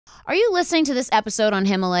Are you listening to this episode on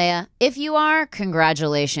Himalaya? If you are,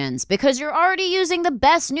 congratulations, because you're already using the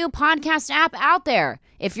best new podcast app out there.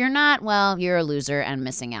 If you're not, well, you're a loser and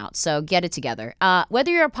missing out, so get it together.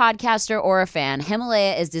 Whether you're a podcaster or a fan,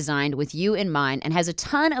 Himalaya is designed with you in mind and has a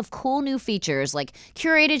ton of cool new features like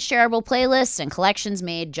curated shareable playlists and collections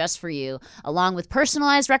made just for you, along with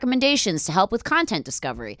personalized recommendations to help with content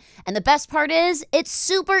discovery. And the best part is, it's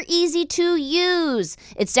super easy to use.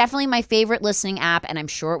 It's definitely my favorite listening app, and I'm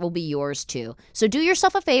sure it will be yours too. So do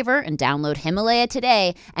yourself a favor and download Himalaya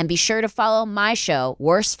today, and be sure to follow my show,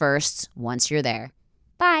 Worst Firsts, once you're there.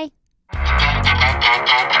 Bye.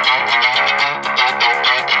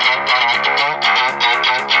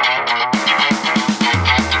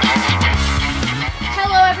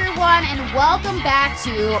 Hello, everyone, and welcome back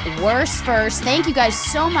to Worst First. Thank you guys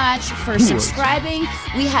so much for subscribing.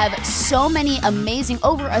 We have so many amazing,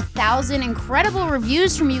 over 1,000 incredible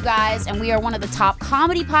reviews from you guys, and we are one of the top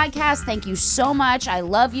comedy podcasts. Thank you so much. I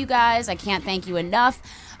love you guys. I can't thank you enough.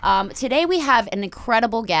 Today we have an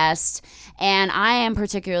incredible guest, and I am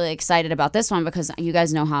particularly excited about this one because you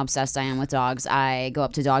guys know how obsessed I am with dogs. I go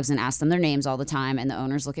up to dogs and ask them their names all the time, and the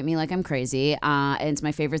owners look at me like I'm crazy. It's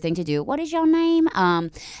my favorite thing to do. What is your name?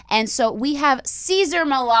 And so we have Cesar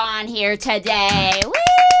Milan here today. Woo!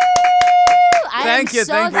 Thank you.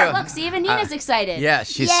 Look, see, even Nina's excited. Yeah,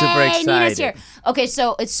 she's super excited. Nina's here. Okay,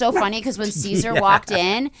 so it's so funny because when Cesar walked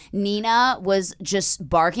in, Nina was just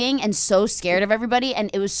barking and so scared of everybody, and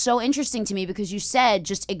it was so interesting to me because you said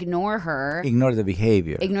just ignore her. Ignore the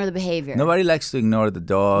behavior. Ignore the behavior. Nobody likes to ignore the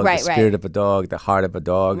dog, the spirit of a dog, the heart of a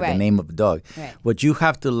dog, the name of a dog. Right. What you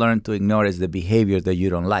have to learn to ignore is the behavior that you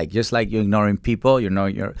don't like. Just like you're ignoring people,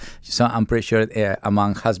 so I'm pretty sure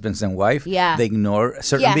among husbands and wife, they ignore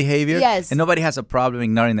certain behavior. Yes. And nobody has a problem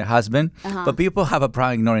ignoring their husband, but people have a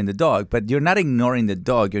problem ignoring the dog. But you're not ignoring the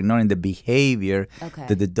dog, you're ignoring the behavior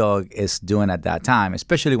that the dog is doing at that time,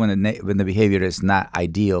 especially when the behavior is not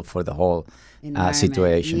ideal for the whole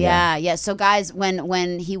situation. Yeah. So guys,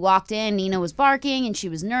 when he walked in, Nina was barking and she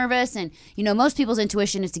was nervous, and most people's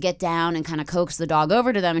intuition is to get down and kind of coax the dog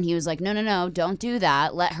over to them, and he was like, no, don't do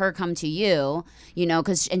that. Let her come to you,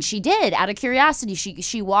 and she did out of curiosity.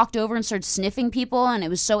 She walked over and started sniffing people, and it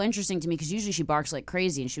was so interesting to me because usually she barks like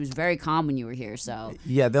crazy, and she was very calm when you were here. So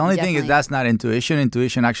yeah, the only thing is that's not intuition.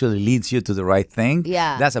 Intuition actually leads you to the right thing.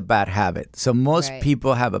 Yeah, that's a bad habit. So most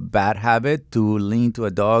people have a bad habit to lean to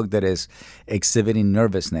a dog that is exhibiting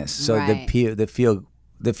nervousness, so they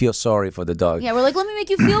feel sorry for the dog. Yeah, we're like, let me make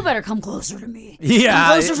you feel better. Come closer to me. Yeah,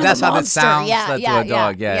 come closer to that's the how monster. it sounds to a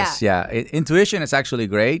dog. Yes, Intuition is actually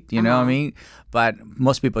great. You know what I mean? But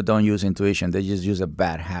most people don't use intuition. They just use a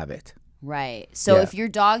bad habit. Right. So if your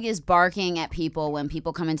dog is barking at people when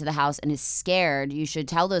people come into the house and is scared, you should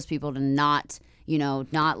tell those people to not touch, no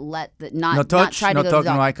talk,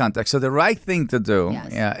 no eye contact. So the right thing to do,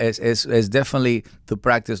 is definitely to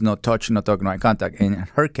practice no touch, no talk, no eye contact. In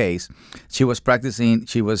her case, she was practicing.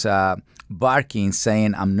 She was barking,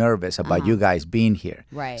 saying, "I'm nervous about you guys being here."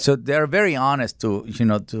 Right. So they're very honest to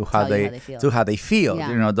how they feel.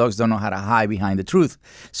 Yeah. Dogs don't know how to hide behind the truth.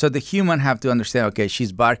 So the human have to understand. Okay,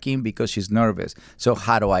 she's barking because she's nervous. So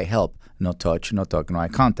how do I help? No touch, no talk, no eye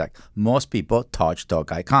contact. Most people touch,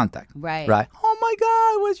 talk, eye contact. Right. Oh my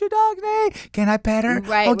God, what's your dog's name? Can I pet her?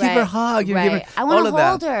 Right. Give her a hug. Give her I want to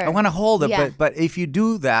hold her. I want to hold her. Yeah. But if you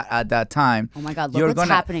do that at that time, oh my God, look what's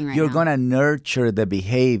happening right now. You're gonna nurture the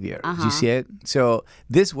behavior. Do you see it? So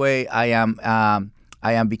this way, I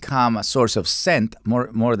am become a source of scent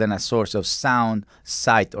more than a source of sound,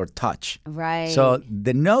 sight, or touch. Right. So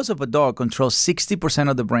the nose of a dog controls 60%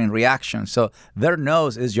 of the brain reaction. So their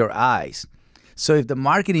nose is your eyes. So if the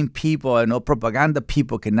marketing people and propaganda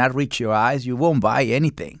people cannot reach your eyes, you won't buy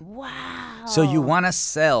anything. Wow. So you want to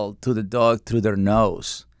sell to the dog through their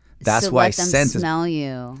nose. That's so why let them scent smell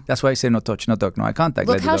you. That's why I say no touch, no talk, no eye contact.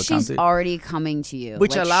 Look how she's already coming to you.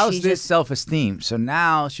 Which allows this self-esteem. So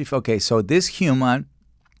now so this human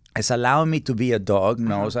is allowing me to be a dog,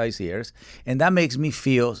 nose, eyes, ears, and that makes me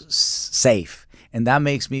feel safe, and that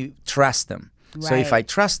makes me trust them. Right. So if I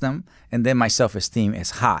trust them, and then my self-esteem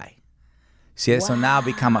is high. See, so now I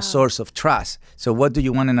become a source of trust. So what do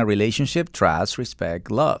you want in a relationship? Trust,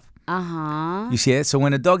 respect, love. You see it? So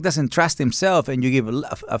when a dog doesn't trust himself and you give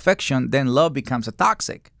affection, then love becomes a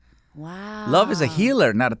toxic. Wow. Love is a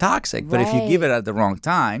healer, not a toxic. But if you give it at the wrong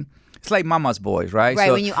time, it's like mama's boys, right? Right,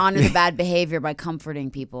 so, when you honor the bad behavior by comforting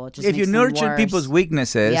people. It just if makes you them nurture worse. people's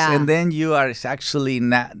weaknesses, and then you are actually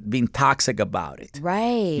not being toxic about it.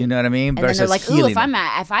 Right. You know what I mean? And then they're like, ooh, if them.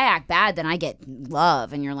 if I act bad, then I get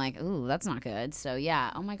love. And you're like, ooh, that's not good. So yeah,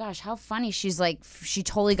 oh my gosh, how funny. She's like, she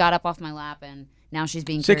totally got up off my lap and now she's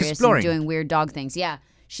being curious and doing weird dog things. Yeah.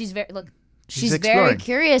 She's very look. She's She's very exploring.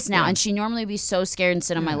 curious now, and she normally would be so scared and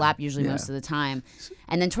sit on my lap usually most of the time.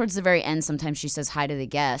 And then towards the very end, sometimes she says hi to the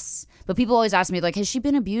guests. But people always ask me, like, has she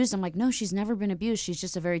been abused? I'm like, no, she's never been abused. She's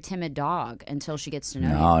just a very timid dog until she gets to know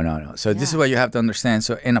you. No. So this is what you have to understand.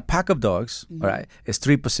 So in a pack of dogs, all right, it's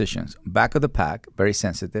 3 positions. Back of the pack, very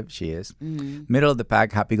sensitive, she is. Middle of the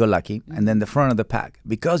pack, happy-go-lucky. And then the front of the pack.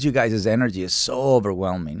 Because you guys' energy is so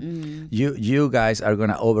overwhelming, you guys are going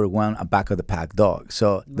to overwhelm a back of the pack dog.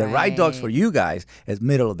 So the right dogs for you guys is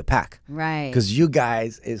middle of the pack. Right. Because you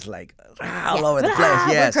guys is like all over the place.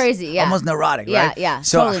 Yes. We're crazy, yeah. Almost neurotic, right? Yeah,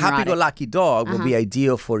 So totally a happy-go-lucky dog will be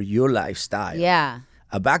ideal for your lifestyle. Yeah.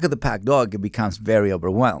 A back of the pack dog, it becomes very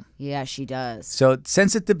overwhelmed. Yeah, she does. So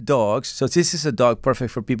sensitive dogs, so this is a dog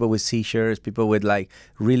perfect for people with seizures, people with like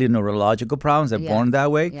really neurological problems. They're born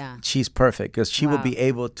that way. Yeah. She's perfect because she will be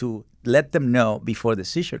able to let them know before the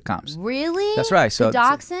seizure comes. Really? That's right. So the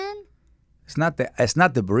dachshund? it's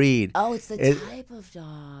not the breed. Oh, it's the type of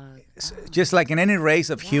dog. Just like in any race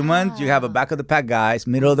of humans, you have a back of the pack guys,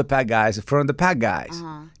 middle of the pack guys, front of the pack guys.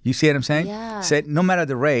 You see what I'm saying? Yeah. So no matter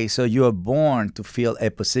the race, so you are born to feel a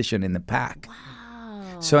position in the pack.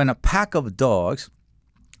 Wow. So in a pack of dogs,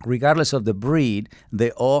 regardless of the breed,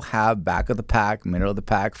 they all have back of the pack, middle of the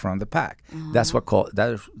pack, front of the pack. That's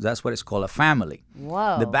what is called a family.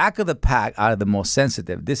 Whoa. The back of the pack are the most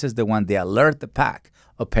sensitive. This is the one they alert the pack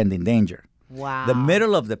of pending danger. Wow. The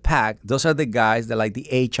middle of the pack, those are the guys that like the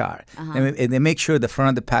HR. And they make sure the front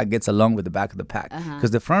of the pack gets along with the back of the pack.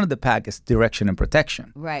 Because the front of the pack is direction and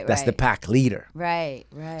protection. Right, That's the pack leader. Right.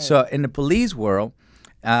 So in the police world,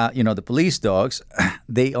 the police dogs,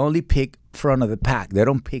 they only pick front of the pack. They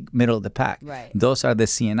don't pick middle of the pack. Right. Those are the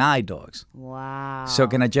CNI dogs. Wow. So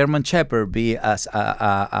can a German Shepherd be a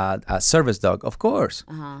service dog? Of course.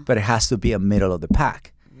 But it has to be a middle of the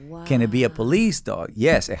pack. Wow. Can it be a police dog?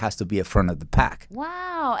 Yes, it has to be a front of the pack.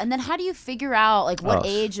 Wow. And then how do you figure out, like, what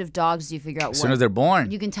age of dogs do you figure out? As soon as they're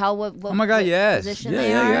born. You can tell what Oh my God, what yes. position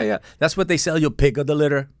they are? Yeah. That's what they sell you, pick of the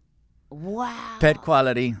litter. Wow. Pet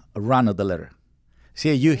quality, run of the litter.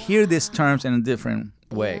 See, you hear these terms in a different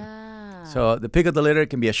way. Yeah. So the pick of the litter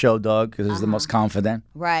can be a show dog because it's the most confident.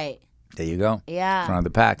 Right. There you go. Yeah. Front of the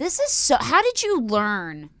pack. This is so. How did you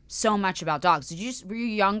learn so much about dogs? Were you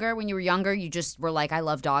younger? When you were younger, you just were like, I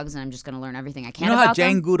love dogs and I'm just going to learn everything I can You know about how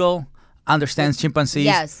Jane them? Goodall understands chimpanzees?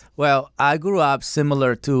 Yes. Well, I grew up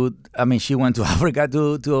similar to. I mean, she went to Africa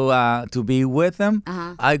to be with them.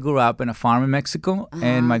 I grew up in a farm in Mexico,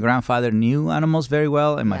 and my grandfather knew animals very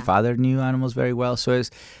well, and my father knew animals very well. So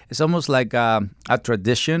it's almost like a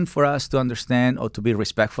tradition for us to understand or to be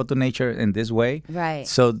respectful to nature in this way. Right.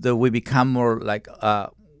 So that we become more like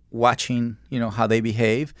watching, how they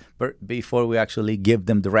behave, but before we actually give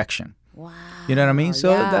them direction. Wow. You know what I mean? So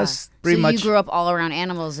that's pretty much. So you grew up all around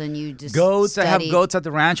animals and you just goats. I have studied- goats at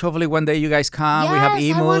the ranch. Hopefully one day you guys come. We have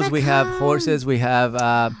Yes, I wanna emus. We have come. horses. We have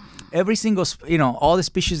every single, all the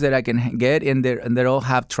species that I can get in there, and they all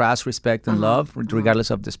have trust, respect, and love,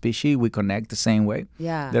 regardless of the species. We connect the same way.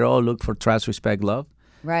 Yeah. They all look for trust, respect, love.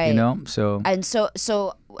 Right. So. And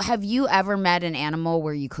so have you ever met an animal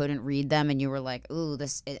where you couldn't read them and you were like, ooh,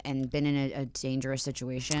 this, and been in a dangerous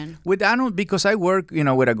situation? With animals, because I work,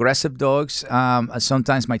 with aggressive dogs,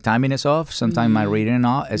 sometimes my timing is off. Sometimes my reading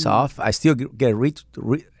is off. I still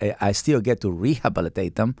I still get to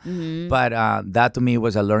rehabilitate them, but that to me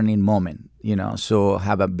was a learning moment. So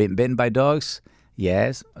have I been bitten by dogs?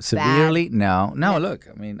 Yes. Severely? No. Look,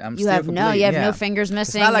 I mean, I'm You still have complete. no fingers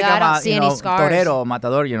missing. It's not like I I'm don't a, see any scars. torero,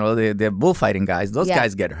 matador, the bullfighting guys. Those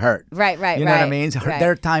guys get hurt. Right. You know what I mean?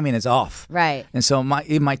 Their timing is off. Right. And so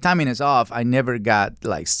if my timing is off, I never got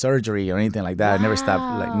like surgery or anything like that. I never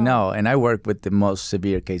stopped. No. And I work with the most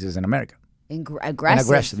severe cases in America.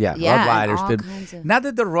 Aggressive. Yeah. Rottweilers. Not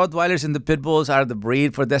that the Rottweilers and the Pit Bulls are the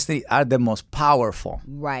breed for destiny, are the most powerful.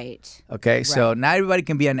 Right. Okay, so not everybody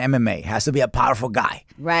can be an MMA. Has to be a powerful guy.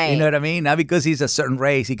 Right. You know what I mean? Not because he's a certain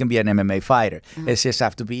race, he can be an MMA fighter. It's just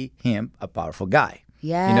have to be him, a powerful guy.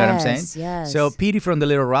 Yes. You know what I'm saying? Yes. So Petey from the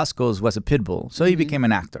Little Rascals was a pit bull, so he became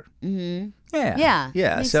an actor. Yeah.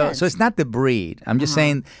 Makes So sense. it's not the breed. I'm just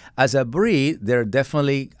saying, as a breed, they're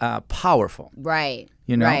definitely powerful. Right.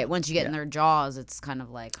 Right. Once you get in their jaws, it's kind of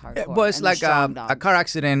like hardcore. But it's And they're like strong a dogs. car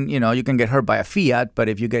accident. You can get hurt by a Fiat, but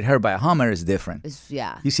if you get hurt by a Hummer, it's different.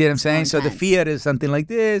 Yeah. You see what I'm saying? So the intense. Fiat is something like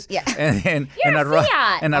this. Yeah. And You're a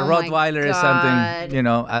Fiat. and a Oh my Rottweiler is God.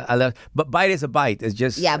 something, but bite is a bite. It's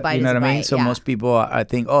just, bite you know is what a I mean? bite, So yeah. most people, I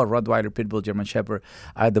think, Rottweiler, Pitbull, German Shepherd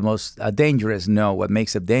are the most dangerous. No, what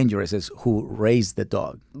makes them dangerous is who raised the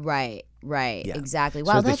dog. Right. Yeah. Exactly. So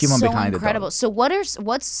Wow, it's the that's human so behind the dog. incredible. So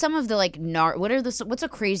what's some of the what's a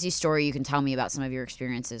crazy story you can tell me about some of your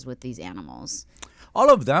experiences with these animals? All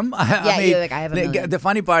of them. I mean, you're like, I have a million. the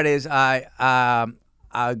funny part is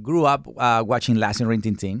I grew up watching Lassie and Rin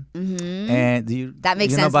Tin Tin. And that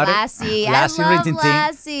makes sense. Lassie. Lassie I and Rin love Tin Tin.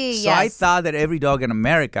 Lassie. So I thought that every dog in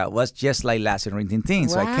America was just like Lassie and Rin Tin Tin.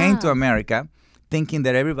 So I came to America thinking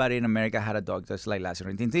that everybody in America had a dog just like Lassie and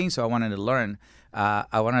Rin Tin Tin. So I wanted to learn.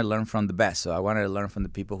 I wanted to learn from the best. So I wanted to learn from the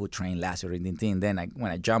people who train Lassie and Rin Tin Tin. Then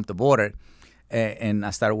when I jumped the border and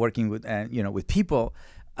I started working with with people,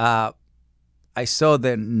 I saw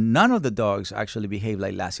that none of the dogs actually behave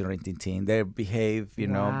like Lassie and Rin Tin Tin. They behave,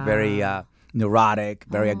 very neurotic,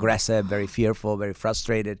 very aggressive, very fearful, very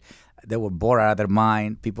frustrated. They were bored out of their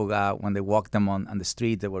mind. People, when they walked them on the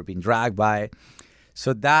street, they were being dragged by it.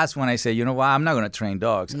 So that's when I said, you know what, I'm not going to train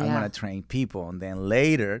dogs. I'm going to train people. And then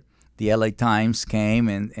later, the LA Times came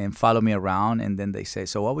and followed me around. And then they say,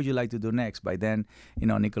 so what would you like to do next? By then,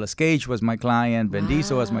 Nicolas Cage was my client. Vin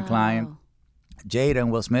Diesel was my client. Jada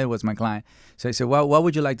and Will Smith was my client. So I said, well, what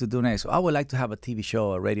would you like to do next? Well, I would like to have a TV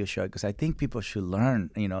show, a radio show, because I think people should learn,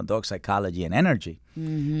 dog psychology and energy.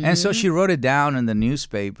 And so she wrote it down in the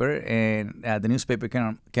newspaper, and the newspaper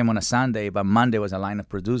came on a Sunday, but Monday was a line of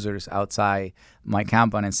producers outside my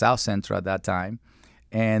compound in South Central at that time.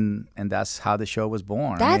 And that's how the show was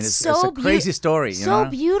born. That's it's a crazy story. So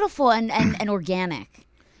beautiful and organic.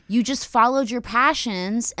 You just followed your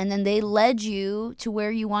passions, and then they led you to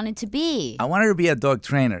where you wanted to be. I wanted to be a dog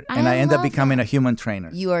trainer, and I ended up becoming a human trainer.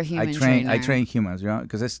 You are a human trainer. I train humans,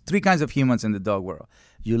 because there's 3 kinds of humans in the dog world.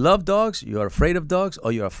 You love dogs, you're afraid of dogs,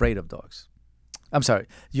 or you're afraid of dogs. I'm sorry.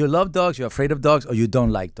 You love dogs, you're afraid of dogs, or you don't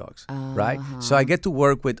like dogs, right? So I get to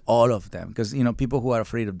work with all of them, because people who are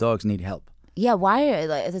afraid of dogs need help. Yeah, why?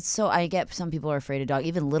 It's so. I get some people are afraid of dogs,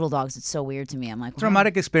 even little dogs. It's so weird to me. I'm like,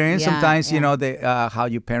 traumatic experience. Sometimes how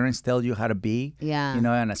your parents tell you how to be. Yeah. In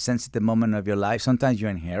a sensitive moment of your life. Sometimes you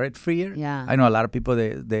inherit fear. Yeah. I know a lot of people.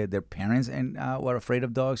 Their parents were afraid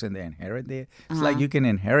of dogs, and they inherit it. It's like you can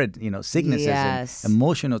inherit sicknesses and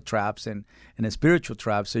emotional traps and spiritual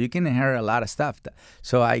traps. So you can inherit a lot of stuff.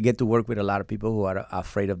 So I get to work with a lot of people who are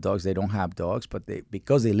afraid of dogs. They don't have dogs, but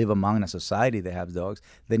because they live among a society, they have dogs.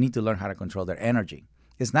 They need to learn how to control their energy.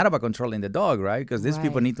 It's not about controlling the dog, right? Because these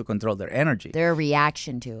people need to control their energy. Their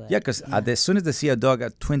reaction to it. Yeah, because as soon as they see a dog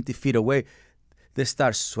at 20 feet away, they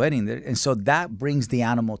start sweating. And so that brings the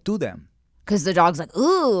animal to them. Because the dog's like,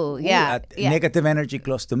 ooh, negative energy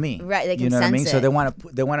close to me. Right, they can sense what I mean? It. So they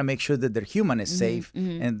want to make sure that their human is safe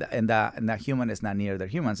and that human is not near their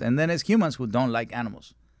humans. And then there's humans who don't like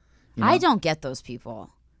animals. I don't get those people.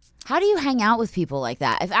 How do you hang out with people like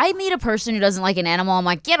that? If I meet a person who doesn't like an animal, I'm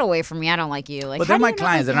like, get away from me. I don't like you. Like, but they're my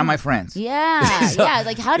clients. They're not my friends. Yeah, so,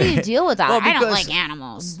 Like, how do you deal with that? Well, I don't like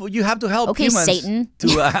animals. Well, you have to help humans Satan.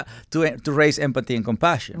 to raise empathy and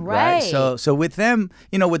compassion, right? So with them,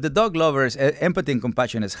 with the dog lovers, empathy and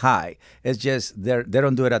compassion is high. It's just they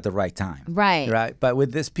don't do it at the right time, right? But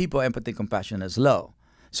with these people, empathy and compassion is low.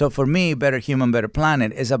 So for me, Better Human, Better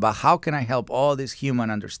Planet is about how can I help all these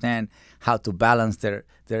humans understand how to balance their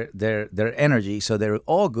energy so they're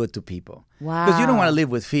all good to people. Wow. Because you don't want to live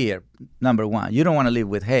with fear, number one. You don't want to live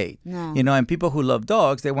with hate. No. And people who love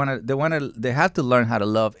dogs, they have to learn how to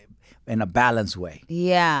love in a balanced way.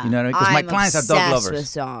 Yeah. You know what I mean? Because my clients are dog lovers. I'm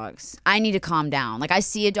obsessed with dogs. I need to calm down. Like, I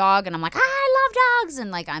see a dog and I'm like, I love dogs. And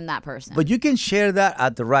like, I'm that person. But you can share that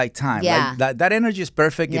at the right time. Yeah. Like, that energy is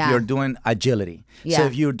perfect if you're doing agility. Yeah. So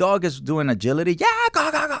if your dog is doing agility, go.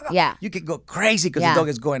 Yeah. You can go crazy because the dog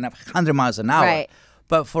is going up 100 miles an hour. Right.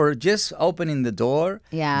 But for just opening the door,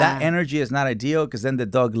 that energy is not ideal because then the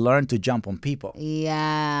dog learned to jump on people.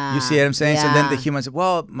 Yeah. You see what I'm saying? Yeah. So then the human says,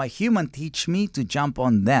 well, my human teach me to jump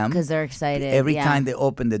on them. Because they're excited. Every time they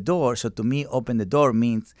open the door. So to me, open the door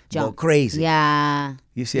means go crazy. Yeah.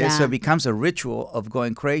 You see, so it becomes a ritual of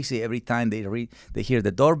going crazy every time they hear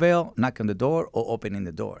the doorbell, knock on the door, or opening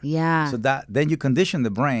the door. Yeah. So then you condition the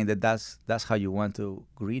brain that's how you want to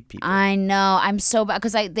greet people. I know. I'm so bad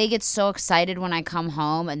because they get so excited when I come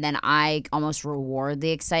home, and then I almost reward the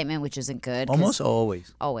excitement, which isn't good. Almost or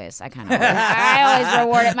always? Always. I kind of. I always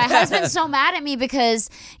reward it. My husband's so mad at me because,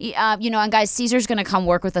 and guys, Cesar's going to come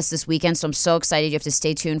work with us this weekend, so I'm so excited. You have to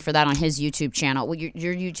stay tuned for that on his YouTube channel. Well,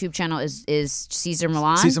 your YouTube channel is Cesar Milan.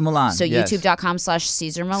 Cesar Milan. So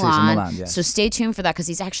youtube.com/Cesar Milan. Yes. So stay tuned for that because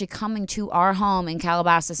he's actually coming to our home in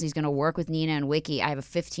Calabasas. He's going to work with Nina and Wiki. I have a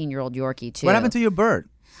 15-year-old Yorkie too. What happened to your bird?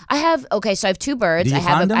 So I have two birds. Did you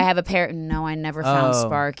find them? I have a pair. No, I never found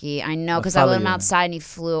Sparky. I know, because I let him outside and he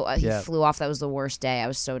flew off. That was the worst day. I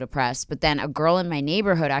was so depressed. But then a girl in my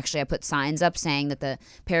neighborhood, actually, I put signs up saying that the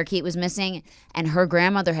parakeet was missing, and her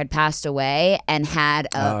grandmother had passed away and had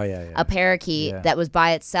a parakeet that was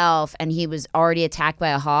by itself, and he was already attacked by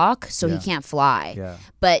a hawk, so he can't fly. Yeah.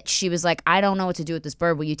 But she was like, I don't know what to do with this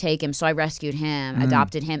bird. Will you take him? So I rescued him,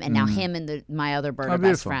 adopted him, and now him and my other bird are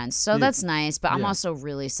best friends. So that's nice. But I'm also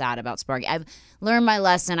really sad about Sparky. I've learned my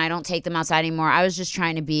lesson. I don't take them outside anymore. I was just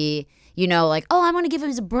trying to be, like, oh, I want to give him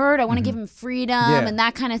as a bird. I want to give him freedom and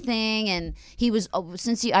that kind of thing. And he was,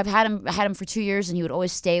 I've had him for 2 years, and he would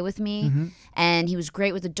always stay with me. And he was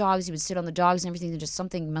great with the dogs. He would sit on the dogs and everything. And just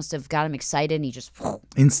something must have got him excited, and he just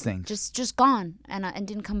instinct, just gone, and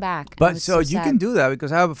didn't come back. But so you can do that,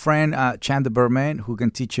 because I have a friend, Chan the Birdman, who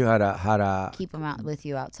can teach you how to keep him out with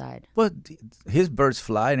you outside. Well, his birds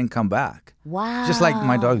fly and come back. Wow. Just like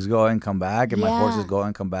my dogs go and come back, and my horses go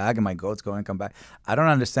and come back, and my goats go and come back. I don't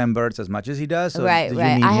understand birds as much as he does. So right.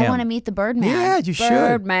 I want to meet the Birdman. Yeah, you should.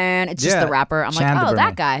 Birdman. It's just the rapper. I'm Chan like, oh,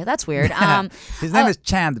 that guy. That's weird. His name is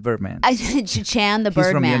Chan the Birdman. Chan the Birdman.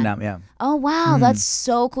 He's from Vietnam, yeah. Oh, wow. That's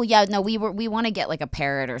so cool. Yeah, no, we want to get like a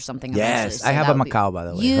parrot or something. Yes, so I have a macaw, by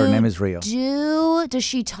the way. Her name is Rio. Does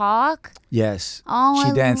she talk? Yes. Oh,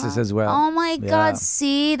 she dances as well. Oh my God!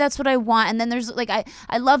 See, that's what I want. And then there's like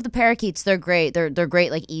I love the parakeets. They're great. They're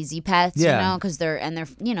great, like easy pets. Because they're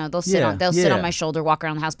they'll sit on my shoulder, walk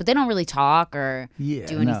around the house, but they don't really talk or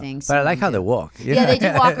do anything. But I like how they walk. Yeah, they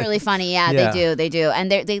do walk really funny. Yeah, they do,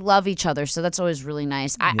 and they love each other. So that's always really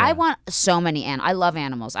nice. I want so many animals. I love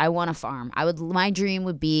animals. I want a farm. My dream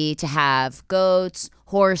would be to have goats,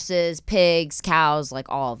 horses, pigs, cows, like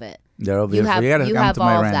all of it. They're all beautiful. You got to come to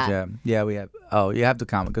my ranch. Yeah, we have. Oh, you have to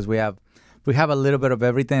come, because we have a little bit of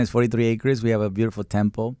everything. It's 43 acres. We have a beautiful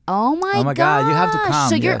temple. Oh my God! You have to come.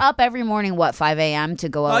 So you're up every morning, 5 a.m. to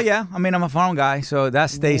go out? Oh yeah. I mean, I'm a farm guy, so that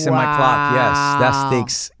stays in my clock. Yes, that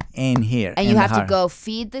sticks in here. And you have to go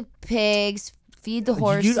feed the pigs. Feed the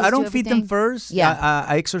horses. I don't feed them first. Yeah.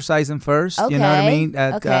 I exercise them first. Okay. You know what I mean?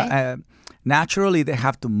 Okay. Naturally, they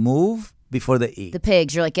have to move before they eat. The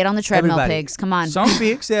pigs. You're like, get on the treadmill, pigs. Come on. Some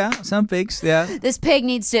pigs, yeah. This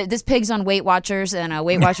pig's on Weight Watchers and a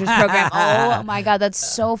Weight Watchers program. Oh my God, that's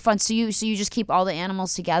so fun. So you just keep all the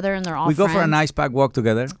animals together, and they're all We go friends? for a nice pack walk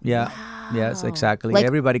together. Yeah. Wow. Yes, exactly. Like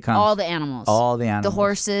everybody comes. All the animals. The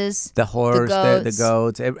horses. The horse, the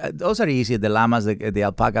goats. Those are easy. The llamas, the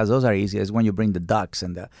alpacas, those are easy. It's when you bring the ducks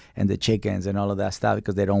and the chickens and all of that stuff,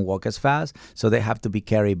 because they don't walk as fast. So they have to be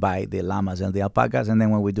carried by the llamas and the alpacas. And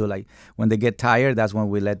then when we do, like, when they get tired, that's when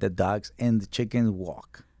we let the ducks and the chickens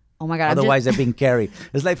walk. Oh my God! Otherwise, they're being carried.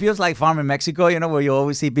 It's like, feels like farm in Mexico, where you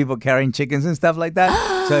always see people carrying chickens and stuff like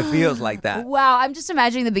that. So it feels like that. Wow! I'm just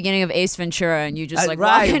imagining the beginning of Ace Ventura, and you just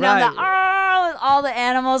walking down all the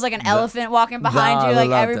animals, like an elephant walking behind you,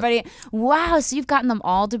 like everybody. Wow! So you've gotten them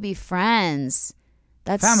all to be friends.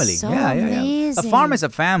 That's family. So A amazing. farm is a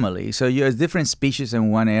family, so there's different species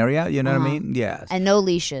in one area. You know what I mean? Yes. And no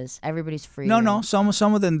leashes. Everybody's free. No. Some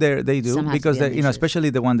of them they do, because they,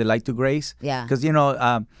 especially the one they like to graze. Yeah. Because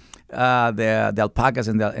the alpacas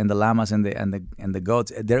and the llamas and the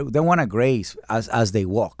goats, they want to graze as they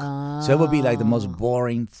walk. So it would be like the most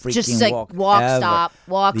boring freaking just like walk ever. Stop,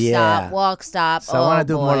 walk stop. So I want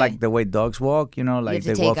to do more like the way dogs walk. Like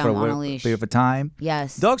they walk for a period of time.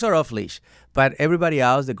 Yes. Dogs are off leash. But everybody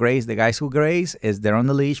else, the guys who graze, they're on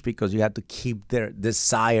the leash, because you have to keep their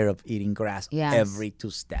desire of eating grass every 2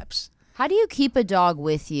 steps. How do you keep a dog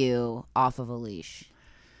with you off of a leash?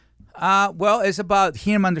 Well, it's about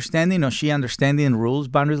him understanding or she understanding rules,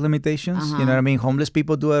 boundaries, limitations. You know what I mean? Homeless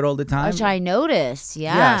people do it all the time. Which I notice,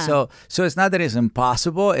 Yeah, so it's not that it's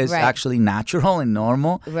impossible. It's actually natural and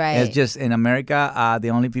normal. Right. It's just in America, the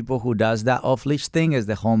only people who does that off-leash thing is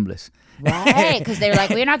the homeless. Right, because they're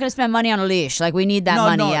like, we're not going to spend money on a leash. Like, we need that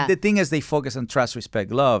money. No, the thing is they focus on trust,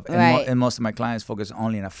 respect, love. And most of my clients focus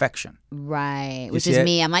only on affection. Right, which is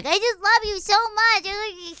me. I'm like, I just love you so much. You're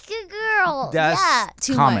like a good girl. That's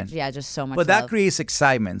too common. much. Yeah, just so much But that creates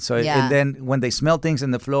excitement. So and then when they smell things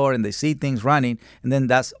on the floor and they see things running, and then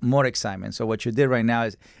that's more excitement. So what you did right now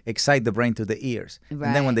is excite the brain to the ears. Right.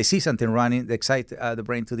 And then when they see something running, they excite the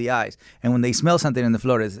brain to the eyes. And when they smell something on the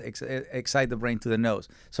floor, excite the brain to the nose.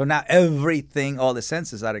 So now everything, all the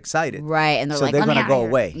senses are excited. Right, and they're so like, they're "Let me going to out go here."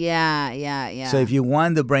 away. Yeah. So if you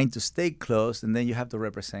want the brain to stay closed, and then you have to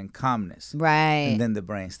represent calmness. Right. And then the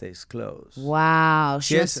brain stays closed. Wow.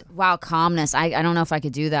 Yes. Wow, calmness. I don't know if I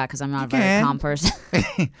could do that because I'm not a very can. calm person.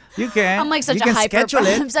 You can. I'm like You can schedule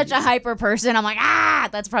it. I'm such a hyper person. I'm like,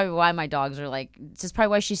 that's probably why my dogs are like, this is probably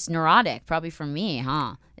why she's neurotic. Probably from me,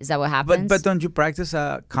 huh? Is that what happens? But don't you practice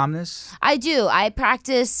calmness? I do. I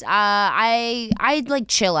practice. I like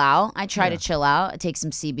chill out. I try to chill out. I take some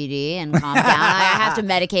CBD and calm down. I have to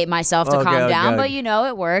medicate myself to calm down, but you know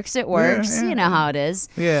it works. It works. Yeah. You know how it is.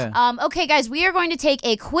 Yeah. Okay, guys, we are going to take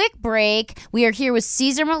a quick break. We are here with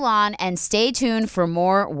Cesar Milan, and stay tuned for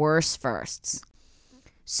more Worst Firsts.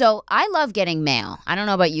 So I love getting mail. I don't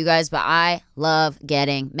know about you guys, but I love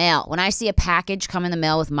getting mail. When I see a package come in the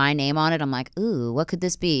mail with my name on it, I'm like, ooh, what could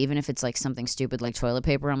this be? Even if it's like something stupid like toilet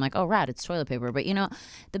paper, I'm like, oh, rad, it's toilet paper. But you know,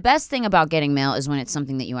 the best thing about getting mail is when it's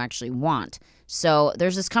something that you actually want. So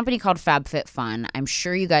there's this company called FabFitFun. I'm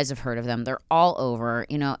sure you guys have heard of them. They're all over.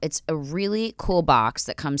 You know, it's a really cool box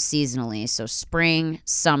that comes seasonally. So spring,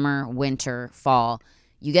 summer, winter, fall.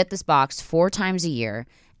 You get this box 4 times a year.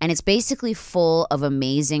 And it's basically full of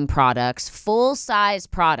amazing products, full-size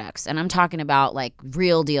products. And I'm talking about like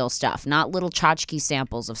real deal stuff, not little tchotchke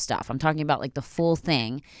samples of stuff. I'm talking about like the full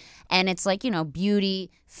thing. And it's like, you know, beauty,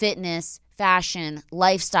 fitness, fashion,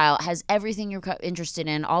 lifestyle. It has everything you're interested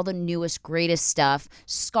in, all the newest, greatest stuff,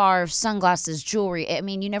 scarves, sunglasses, jewelry. I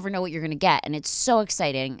mean, you never know what you're going to get. And it's so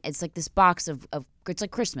exciting. It's like this box of it's like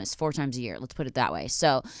Christmas 4 times a year. Let's put it that way.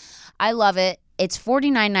 So I love it. It's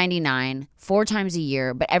 $49.99 4 times a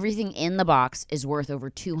year, but everything in the box is worth over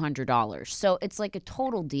 $200. So it's like a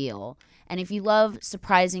total deal. And if you love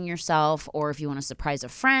surprising yourself, or if you want to surprise a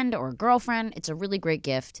friend or a girlfriend, it's a really great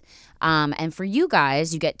gift. And for you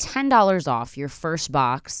guys, you get $10 off your first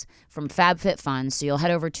box from FabFitFun. So you'll head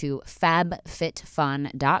over to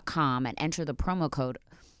fabfitfun.com and enter the promo code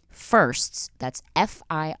FIRSTS. That's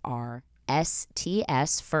FIRSTS,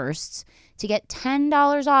 FIRSTS, to get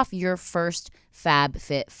 $10 off your first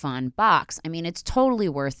FabFitFun box. I mean, it's totally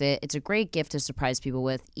worth it. It's a great gift to surprise people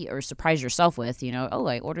with, or surprise yourself with. You know, oh,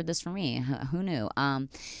 I ordered this for me. Who knew?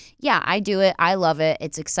 Yeah, I do it. I love it.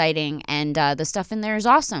 It's exciting, and the stuff in there is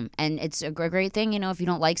awesome. And it's a great thing. You know, if you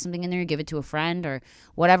don't like something in there, you give it to a friend or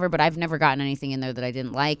whatever. But I've never gotten anything in there that I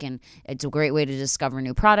didn't like, and it's a great way to discover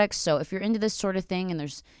new products. So if you're into this sort of thing, and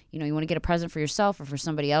there's, you know, you want to get a present for yourself or for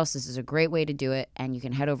somebody else, this is a great way to do it. And you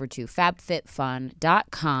can head over to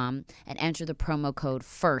fabfitfun.com and enter the promo code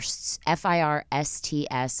FIRSTS,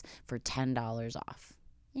 FIRSTS, for $10 off.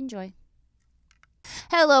 Enjoy.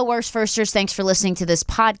 Hello, Worst Firsters. Thanks for listening to this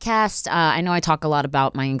podcast. I know I talk a lot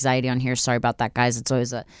about my anxiety on here. Sorry about that, guys. It's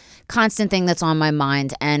always a constant thing that's on my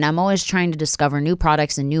mind, and I'm always trying to discover new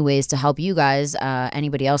products and new ways to help you guys,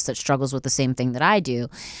 anybody else that struggles with the same thing that I do.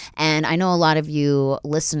 And I know a lot of you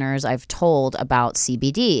listeners I've told about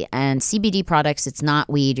CBD, and CBD products, it's not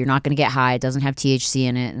weed. You're not going to get high. It doesn't have THC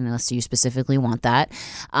in it unless you specifically want that.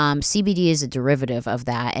 CBD is a derivative of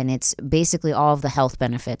that, and it's basically all of the health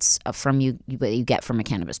benefits from you get from a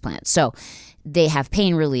cannabis plant. So they have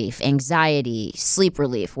pain relief, anxiety, sleep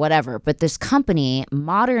relief, whatever. But this company,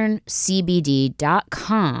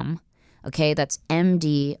 moderncbd.com, okay, that's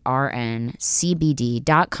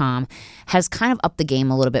MDRNCBD.com, has kind of upped the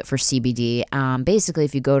game a little bit for CBD. Basically,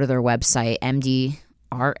 if you go to their website,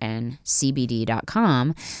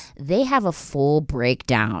 MDRNCBD.com, they have a full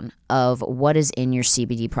breakdown of what is in your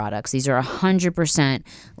CBD products. These are 100%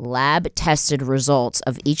 lab-tested results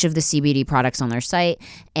of each of the CBD products on their site,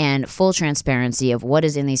 and full transparency of what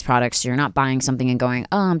is in these products. So you're not buying something and going,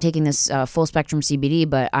 oh, I'm taking this full-spectrum CBD,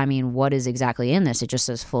 but I mean, what is exactly in this? It just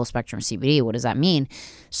says full-spectrum CBD. What does that mean?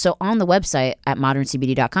 So on the website at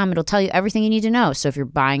moderncbd.com, it'll tell you everything you need to know. So if you're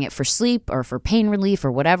buying it for sleep or for pain relief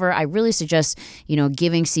or whatever, I really suggest, you know,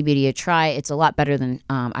 giving CBD a try. It's a lot better than,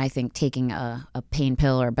 I think, taking a pain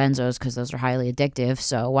pill or benzos, because those are highly addictive.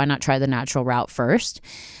 So why not try the natural route first,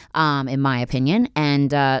 in my opinion?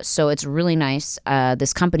 And so it's really nice.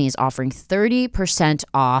 This company is offering 30%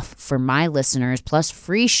 off for my listeners, plus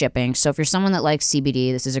free shipping. So if you're someone that likes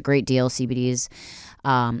CBD, this is a great deal. CBD is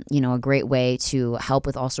a great way to help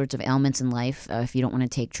with all sorts of ailments in life if you don't want to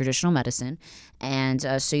take traditional medicine. And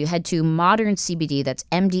so you head to Modern CBD, that's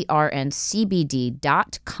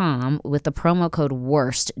MDRNCBD.com, with the promo code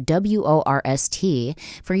WORST, WORST,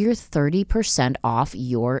 for your 30% off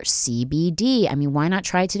your CBD. I mean, why not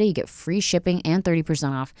try it today? You get free shipping and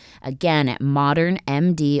 30% off. Again, at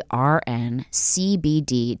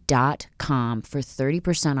modernmdrncbd.com for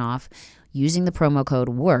 30% off using the promo code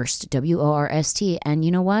WORST, WORST. And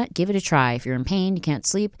you know what? Give it a try. If you're in pain, you can't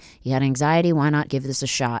sleep, you had anxiety, why not give this a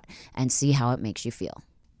shot and see how it makes you feel?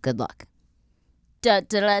 Good luck. Da,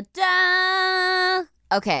 da, da, da.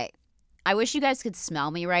 Okay. I wish you guys could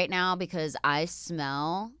smell me right now because I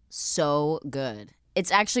smell so good.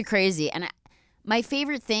 It's actually crazy. And my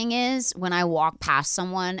favorite thing is when I walk past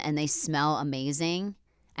someone and they smell amazing.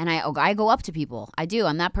 And I go up to people. I do.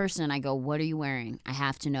 I'm that person. And I go, what are you wearing? I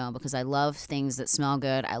have to know because I love things that smell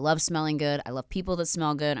good. I love smelling good. I love people that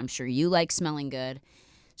smell good. I'm sure you like smelling good.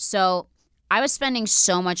 So I was spending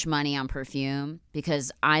so much money on perfume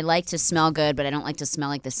because I like to smell good, but I don't like to smell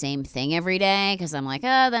like the same thing every day because I'm like,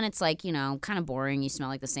 then it's like, kind of boring. You smell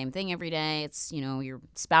like the same thing every day. It's, your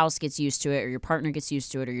spouse gets used to it or your partner gets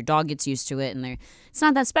used to it or your dog gets used to it and it's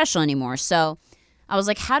not that special anymore. So I was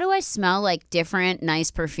like, how do I smell like different,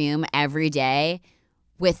 nice perfume every day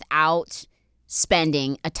without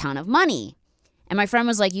spending a ton of money? And my friend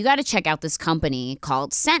was like, you got to check out this company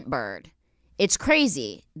called Scentbird. It's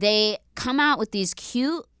crazy. They come out with these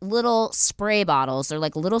cute little spray bottles. They're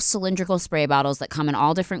like little cylindrical spray bottles that come in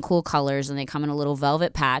all different cool colors, and they come in a little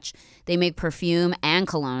velvet patch. They make perfume and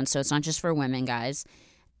cologne, so it's not just for women, guys.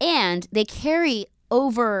 And they carry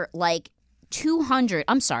over like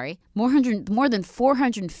more than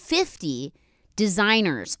 450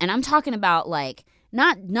 designers. And I'm talking about like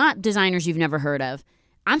not designers you've never heard of.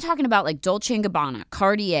 I'm talking about like Dolce & Gabbana,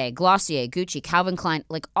 Cartier, Glossier, Gucci, Calvin Klein,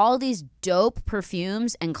 like all these dope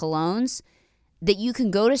perfumes and colognes that you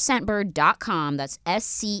can go to scentbird.com. That's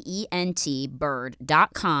SCENT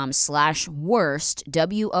bird.com/worst,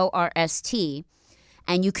 WORST.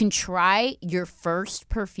 And you can try your first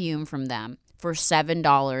perfume from them for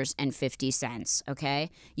 $7.50,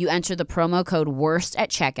 okay? You enter the promo code WORST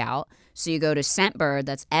at checkout. So you go to Scentbird,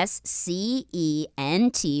 that's SCENT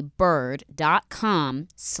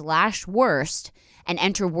bird.com/worst, and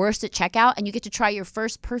enter WORST at checkout, and you get to try your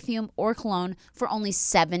first perfume or cologne for only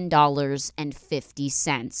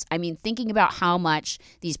 $7.50. I mean, thinking about how much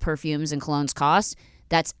these perfumes and colognes cost,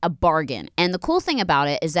 that's a bargain. And the cool thing about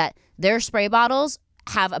it is that their spray bottles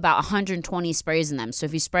have about 120 sprays in them. So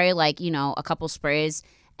if you spray like, a couple sprays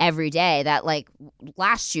every day, that like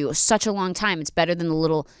lasts you such a long time. It's better than the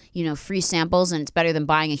little, free samples, and it's better than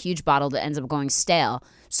buying a huge bottle that ends up going stale.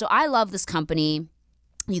 So I love this company.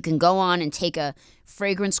 You can go on and take a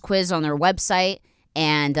fragrance quiz on their website,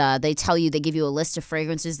 and they give you a list of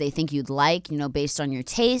fragrances they think you'd like, based on your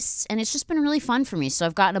tastes. And it's just been really fun for me. So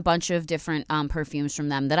I've gotten a bunch of different perfumes from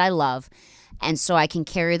them that I love. And so I can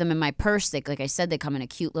carry them in my purse. Like I said, they come in a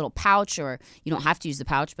cute little pouch, or you don't have to use the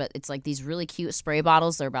pouch, but it's like these really cute spray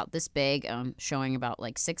bottles. They're about this big, showing about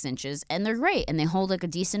like 6 inches, and they're great. And they hold like a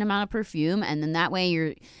decent amount of perfume. And then that way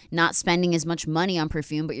you're not spending as much money on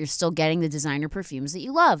perfume, but you're still getting the designer perfumes that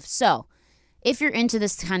you love. So if you're into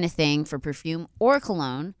this kind of thing for perfume or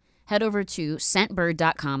cologne, head over to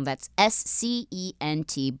scentbird.com. That's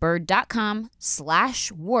SCENT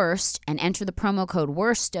bird.com/worst, and enter the promo code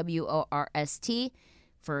WORST, WORST,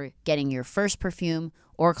 for getting your first perfume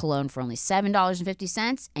or cologne for only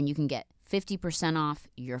 $7.50, and you can get 50% off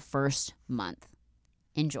your first month.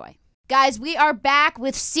 Enjoy. Guys, we are back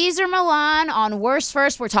with Cesar Milan on Worst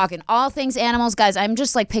First. We're talking all things animals. Guys, I'm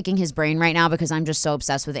just like picking his brain right now because I'm just so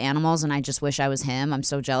obsessed with animals, and I just wish I was him. I'm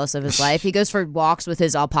so jealous of his life. He goes for walks with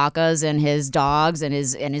his alpacas and his dogs and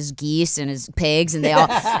his geese and his pigs, and they all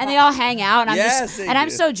hang out. And I'm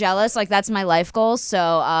so jealous. Like, that's my life goal.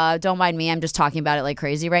 So don't mind me. I'm just talking about it like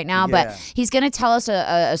crazy right now. Yeah. But he's going to tell us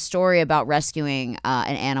a story about rescuing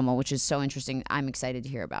an animal, which is so interesting. I'm excited to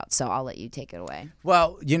hear about. So I'll let you take it away.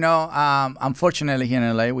 Well, unfortunately, here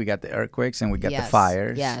in LA, we got the earthquakes and we got the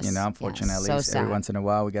fires. Yes. Unfortunately, so every once in a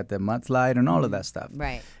while we got the mudslide and all of that stuff.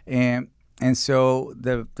 Right. And so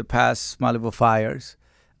the past Malibu fires,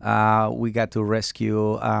 we got to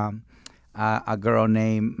rescue a girl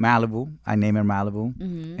named Malibu. I named her Malibu,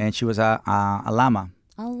 and she was a llama.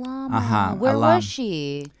 A llama. Where was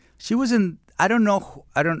she? She was in. I don't know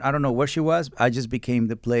where she was. I just became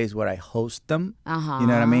the place where I host them. You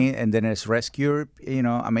know what I mean? And then there's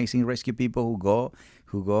amazing rescue people who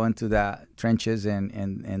go into the trenches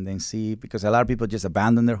and then see, because a lot of people just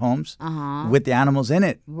abandon their homes with the animals in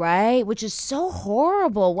it. Right, which is so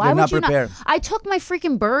horrible. Why would you not? I took my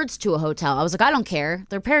freaking birds to a hotel. I was like, I don't care.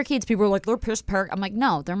 They're parakeets. People were like, they're pissed parakeets. I'm like,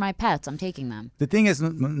 no, they're my pets. I'm taking them. The thing is,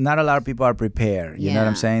 not a lot of people are prepared. You know what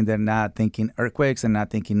I'm saying? They're not thinking earthquakes and not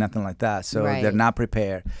thinking nothing like that. So they're not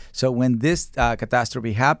prepared. So when this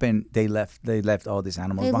catastrophe happened, they left all these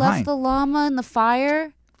animals behind. They left the llama in the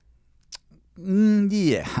fire?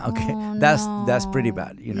 Yeah. Okay. Oh, that's pretty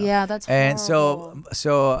bad. Yeah, that's horrible. And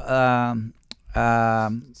so So how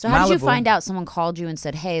did you Malibu. find out? Someone called you and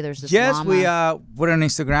said, "Hey, there's this Yes, llama." we put on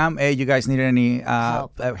Instagram. Hey, you guys need any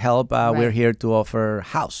help? We're Right. here to offer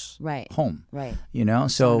house, home. Right. You know,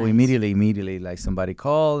 so nice. immediately, like somebody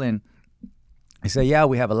called and I said, yeah,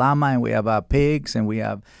 we have a llama and we have pigs and we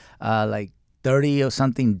have like 30 or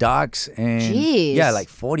something ducks and Jeez. yeah, like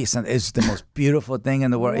 40 something. It's the most beautiful thing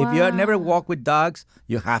in the world. If you have never walked with dogs,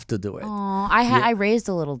 you have to do it. Oh, I raised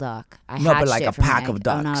a little duck. No, but like a pack of Oh,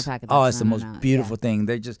 ducks. not a pack of ducks. Oh, it's the No, most no. beautiful thing.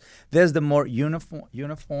 There's the more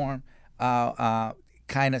uniform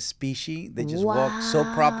kind of species. They just walk so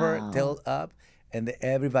proper, tail up, and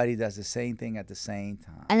everybody does the same thing at the same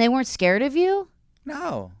time. And they weren't scared of you?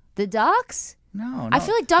 No. The ducks? No. I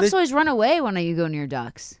feel like ducks always run away when you go near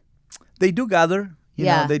ducks. They do gather. You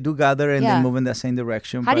know, they do gather and they move in the same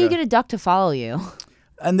direction. How do you get a duck to follow you?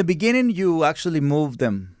 In the beginning, you actually move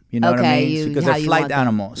them. You know what I mean? Because they're flight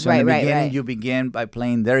animals. So in the beginning, you begin by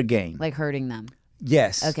playing their game. Like herding them.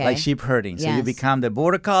 Yes, okay. like sheep herding. So you become the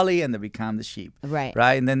border collie and they become the sheep. Right.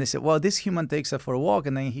 Right? And then they say, well, this human takes us for a walk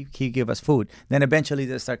and then he give us food. Then eventually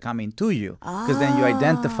they start coming to you because then you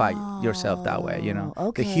identify yourself that way, you know.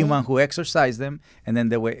 Okay. The human who exercise them and then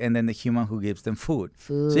the human who gives them food.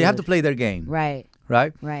 So you have to play their game. Right.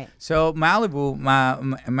 Right? Right. So Malibu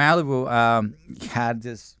had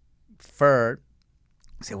this fur.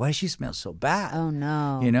 I said, why does she smell so bad? Oh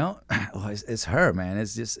no! You know, oh, it's her, man.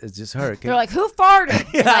 It's just her. They're like, who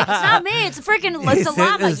farted? You're like, it's not me. It's a freaking it's a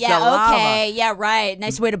llama. It's yeah, the llama. okay, yeah, right.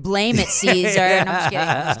 Nice way to blame it, Cesar. No, I'm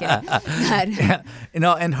just kidding. Yeah. You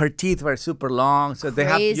know, and her teeth were super long, so they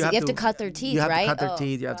Crazy. you have to cut their teeth, You have right? to cut their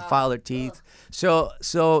teeth. You have to file their teeth.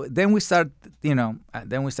 So then we start, you know,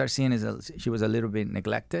 seeing she was a little bit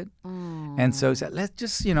neglected, and so we said, let's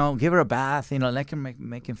just, you know, give her a bath, you know,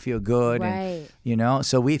 make him feel good, Right. and you know,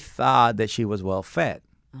 so we thought that she was well fed.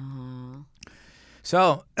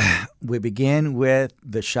 So we begin with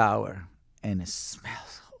the shower, and it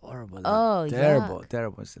smells horrible. Oh, terrible, yuck.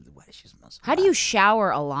 terrible. I said, why does she smell so How do bad? you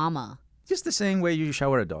shower a llama? Just the same way you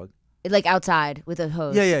shower a dog. Like outside with a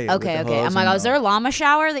hose. Yeah. With Okay. the I'm hose like, and is there a llama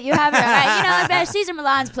shower that you have? You know, at Cesar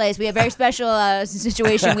Milan's place, we have a very special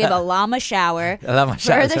situation. We have a llama shower. A llama For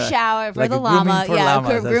shower, the sorry. shower, for Like the a grooming llama. for Yeah,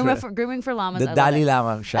 llamas, that's grooming for llamas. The I love Dalai it.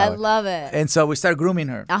 Lama shower. I love it. And so we start grooming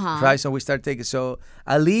her. Right? So we start taking. So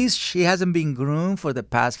at least she hasn't been groomed for the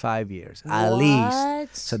past 5 years. At What?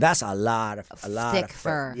 least. So that's a lot of thick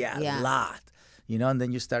fur. Yeah, Yeah. a lot. You know, and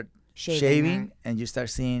then you start Shaving shaving her. and you start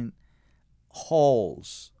seeing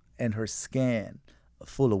holes in her skin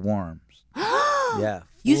full of worms. Yeah.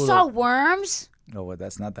 You full saw of- worms Oh, well,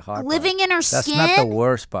 that's not the hard living part. in her That's skin? not the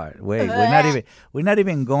worst part. Wait, we're not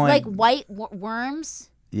even going. Like white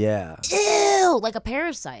worms? Yeah. Ew, like a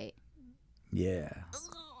parasite. Yeah.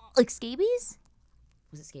 Like scabies?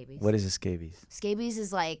 Was it scabies? What is a scabies? Scabies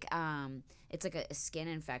is like it's like a skin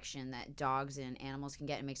infection that dogs and animals can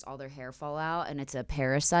get. It makes all their hair fall out, and it's a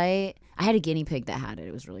parasite. I had a guinea pig that had it.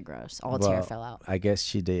 It was really gross. All its hair fell out. I guess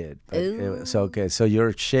she did. But Ooh. so okay, so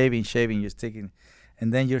you're shaving, you're sticking,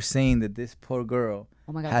 and then you're saying that this poor girl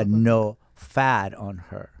Oh my God, had look. no fat on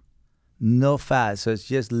her, no fat. So it's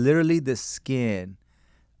just literally the skin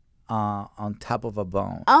on top of a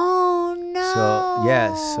bone. Oh no. So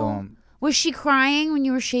yes, so Was she crying when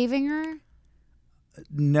you were shaving her?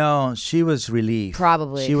 no, she was relieved.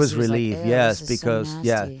 Probably, she 'cause was she was like, relieved. "Ew, Yes, this is so because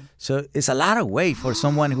nasty." so it's a lot of weight for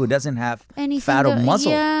someone who doesn't have Anything fat or that-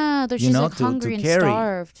 muscle. Yeah, she's you know, like hungry and carry.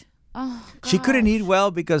 starved. Oh, She couldn't gosh. eat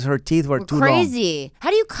well because her teeth were too long. Crazy. How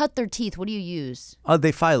do you cut their teeth? What do you use? Oh,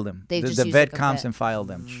 they file them. They the just the use vet like a comes vet. and file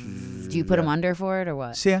them. Do you put them under for it or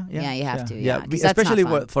what? So, yeah, you have to. Yeah, Yeah, 'cause that's not especially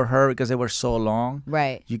fun. for her because they were so long.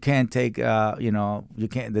 Right. You can't take, you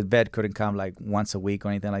can't. The vet couldn't come like once a week or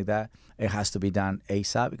anything like that. It has to be done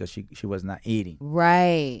ASAP because she was not eating.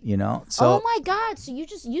 Right. You know. So Oh my God! So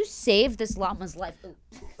you saved this llama's life. Ooh.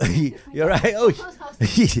 you're right. Oh,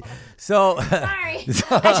 so Sorry.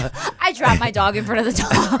 I dropped my dog in front of the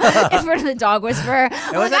dog in front of the dog whisperer.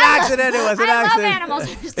 It was an accident. It was an I accident. love animals.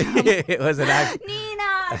 I just don't- It was an accident.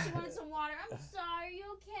 Nina, she wanted some water. I'm sorry. You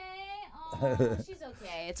okay? Oh, she's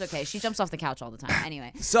okay. It's okay. She jumps off the couch all the time.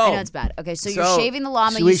 Anyway, So- I know it's bad. Okay, so you're shaving the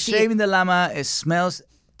llama. So You we're see shaving the llama. It smells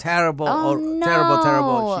terrible. Oh,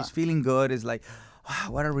 Terrible. no. She's feeling good. It's like, wow,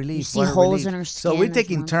 what a relief. You see what a holes relief. in her So skin, we're there's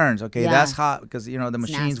taking worms. turns. Okay, Yeah. that's hot because the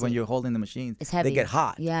machines when nasty. you're holding the machines, It's heavy. they get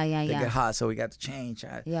hot. Yeah. They get hot. So we got to change.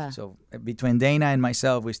 Yeah. So between Dana and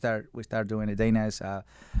myself, we start doing it. Dana is a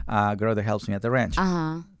girl that helps me at the ranch.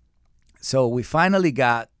 So we finally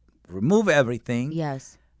remove everything.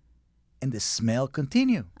 Yes. And the smell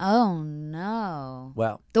continue. Oh no.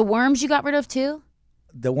 Well, The worms you got rid of too?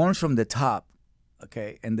 the worms from the top,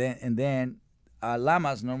 okay, and then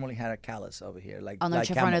llamas normally had a callus over here, like On their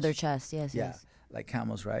front of camels. their chest, yes, Yeah, yes. like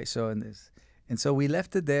camels, right? So and so we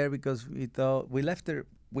left it there because we thought we left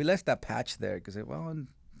that patch there because well,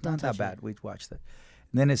 not that bad. We watched it,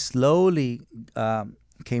 and then it slowly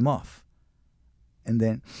came off, and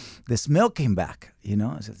then the smell came back.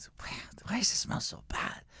 I said, why does it smell so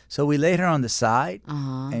bad? So we laid her on the side,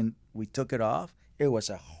 and we took it off. It was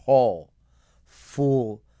a hole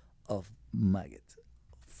full of maggots,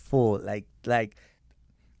 full like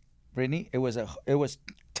Brittany. It was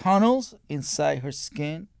tunnels inside her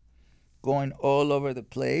skin, going all over the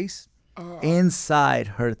place, inside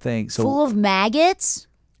her thing. So full of maggots.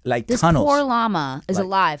 like This tunnels. poor llama is Like-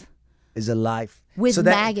 alive. Is alive With so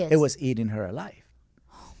that maggots. It was eating her alive.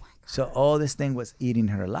 Oh my God. So all this thing was eating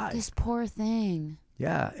her alive. This poor thing.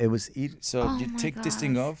 Yeah, it was eating. So Oh you my take this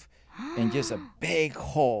thing off, and just a big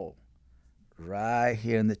hole right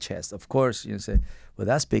here in the chest. Of course, you say, well,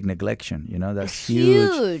 that's big neglection. That's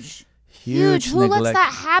huge. Huge. Who lets neglect.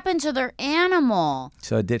 that happen to their animal?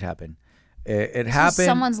 So it did happen. It This was happened.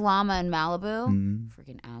 someone's llama in Malibu.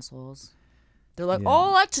 Freaking assholes. They're like, Yeah. all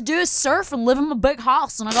I like to do is surf and live in my big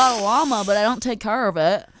house, and I got a llama, but I don't take care of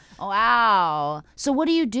it. Oh, wow. So what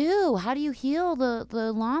do you do? How do you heal the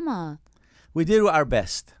llama? We did our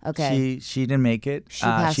best. Okay. She didn't make it. She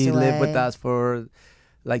passed She lived with away. us for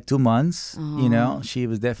like 2 months. She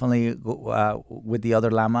was definitely with the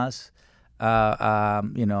other llamas.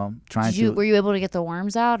 Trying to. Were you able to get the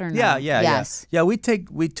worms out or no? Yeah. Yes. Yeah, we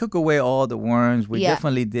took away all the worms. We Yeah.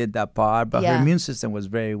 definitely did that part, but Yeah. her immune system was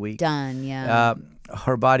very weak. Done. Yeah.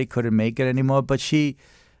 Her body couldn't make it anymore, but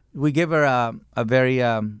we gave her a very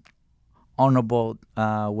honorable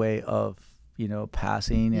way of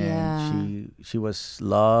passing, and she was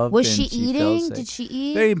loved. Was and she felt eating? safe. Did she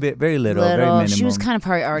eat? Very little, very minimum. She was kind of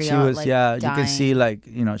probably already She out, was, like, yeah. You dying. can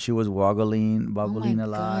see, she was woggling Oh my a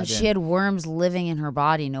lot. God, she had worms living in her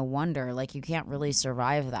body. No wonder. Like, you can't really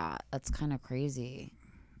survive that. That's kind of crazy.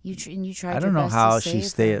 You tried. I don't know your best how to she save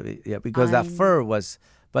stayed. her. Yeah, because that fur was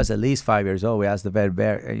at least 5 years old. We asked the vet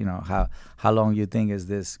bear, how long you think is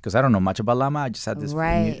this? Because I don't know much about llama. I just had this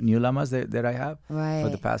Right. new llamas that I have Right. for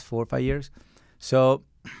the past 4 or 5 years. So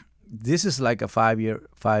this is like a 5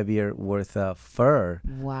 year worth of fur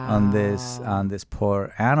Wow. on this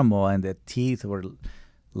poor animal, and the teeth were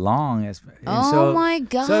long. Oh my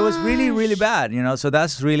God. So it was really, really bad. So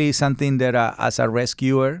that's really something that as a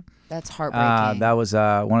rescuer. That's heartbreaking. That was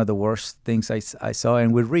one of the worst things I saw.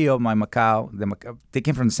 And with Rio, my Macau, they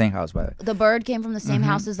came from the same house, by the way. The bird came from the same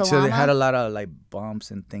house as the So llama? they had a lot of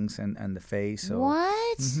bumps and things and the face. So.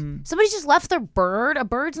 What? Somebody just left their bird? A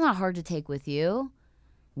bird's not hard to take with you.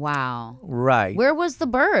 Wow. Right. Where was the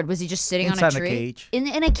bird? Was he just sitting on a Inside a tree? cage.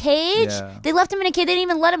 In a cage? Yeah. They left him in a cage. They didn't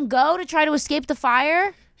even let him go to try to escape the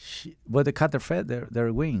fire? But they cut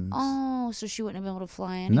their wings. Oh, so she wouldn't have been able to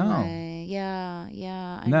fly No. anyway. Yeah.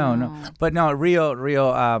 I No. know. But no,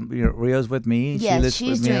 Rio's with me. Yes, she lives she's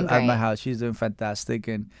with me doing at my great. house. She's doing fantastic,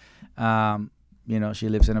 and she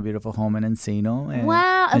lives in a beautiful home in Encino. And,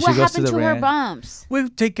 Wow. and And what she goes happened to her ranch. bumps? We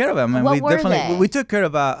take care of them, and What we were definitely they? we took care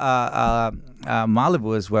of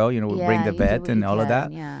Malibu as well. We bring Yeah, the you vet do what and you all of that,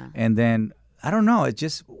 can, yeah. and then I don't know.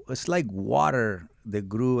 It's like water that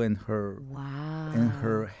grew in her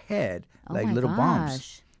Wow. head, Oh like my little bumps.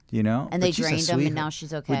 gosh. And And they drained them, and now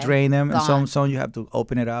she's okay. We drain them, and Gone. some you have to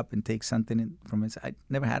open it up and take something from inside. I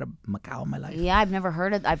never had a Macau in my life. Yeah, I've never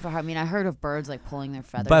heard of. I heard of birds like pulling their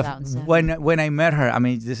feathers But out and stuff. when I met her, I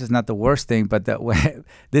mean, this is not the worst thing, but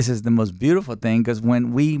this is the most beautiful thing, because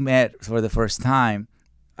when we met for the first time,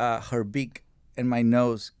 her beak and my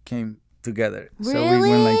nose came together. So we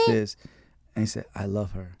went like Really? this, and he said, "I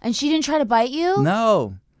love her." And she didn't try to bite you?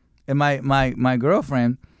 No, and my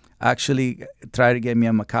girlfriend actually tried to get me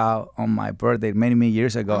a Macau on my birthday many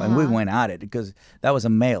years ago, and we went at it because that was a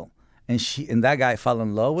male, and that guy fell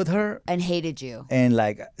in love with her. And hated you. And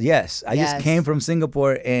yes, I just Yes. came from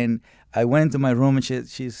Singapore, and I went into my room, and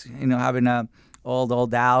she's having a all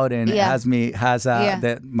dolled out, and Yeah. has my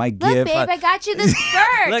Look, gift. babe, I got you this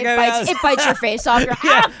bird. Look it, at bites, me. it bites your face off. Your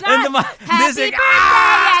Yeah, oh, God. and Happy this thing-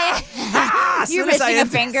 birthday. You're soon as I missing a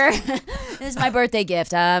enter- finger. This is my birthday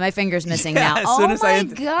gift. My finger's missing now. As Oh, soon as my I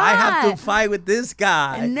have God. to fight with this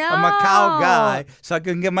guy, a No. Macau guy, so I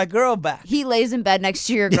can get my girl back. He lays in bed next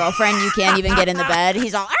to your girlfriend. You can't even get in the bed.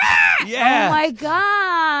 He's all, ah! Yeah. Oh, my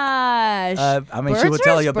gosh. I mean, she will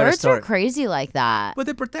tell you a better Birds story. are crazy like that. But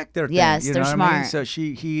they protect their thing. Yes, you they're know what I mean? smart. So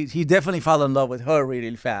he definitely fell in love with her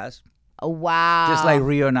really fast. Oh, wow. Just like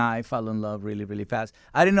Rio and I fell in love really fast.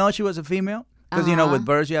 I didn't know she was a female. Because, you know, with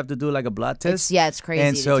birds, you have to do like a blood test. It's crazy.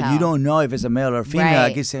 And so to tell. you don't know if it's a male or female. Right.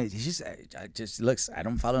 Like you say, I just looks, I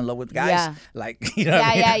don't fall in love with guys. Yeah. Like, you know what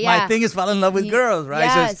I mean? My thing is fall in love with girls, right?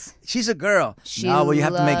 Yes. So she's a girl. She no, but you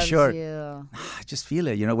have to make sure. You. I just feel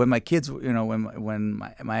it. You know, when my kids, you know, when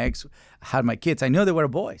my ex had my kids, I knew they were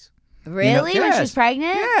boys. Really? You know? When she was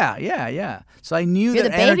pregnant? Yeah. So I knew You're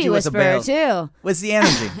that the baby energy was a whisperer bell. too. What's the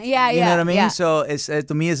energy? You know what I mean? Yeah. So it's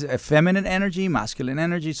to me, it's a feminine energy, masculine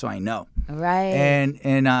energy. So I know. Right.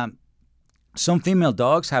 And some female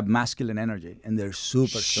dogs have masculine energy, and they're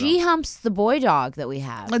super strong. She humps the boy dog that we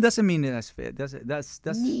have. It doesn't mean that's fit. That's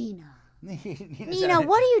Nina. Nina,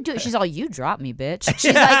 what are you doing? She's all, you dropped me, bitch.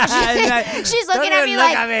 She's like, she's looking at me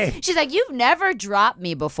like, she's like, you've never dropped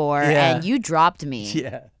me before, and you dropped me.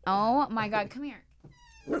 Yeah. Oh my God, come here.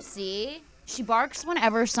 See, she barks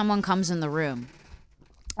whenever someone comes in the room,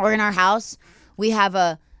 or in our house. We have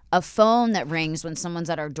a phone that rings when someone's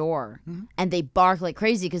at our door, and they bark like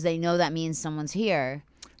crazy because they know that means someone's here.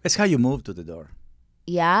 It's how you move to the door.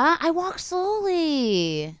 Yeah, I walk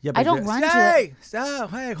slowly. Yeah, I don't run to it. Stop,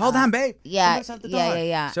 hey, hold on, babe. Yeah, Come outside the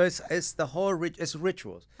door. So it's the whole it's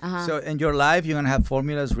rituals. So in your life, you're gonna have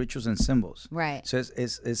formulas, rituals, and symbols. Right. So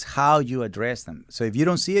it's how you address them. So if you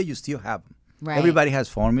don't see it, you still have them. Right. Everybody has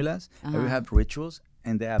formulas. Everybody have rituals,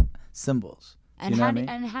 and they have symbols. And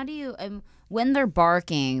how do you when they're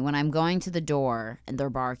barking, when I'm going to the door and they're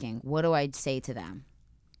barking, what do I say to them?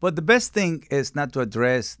 But the best thing is not to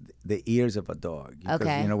address the ears of a dog.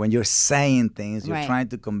 Because, you know, when you're saying things, you're trying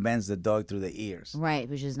to convince the dog through the ears. Right,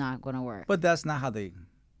 which is not going to work. But that's not how they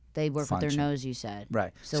work function. with their nose, you said.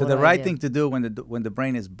 Right. So the right thing to do when the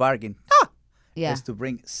brain is barking is to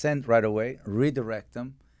bring scent right away, redirect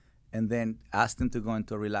them, and then ask them to go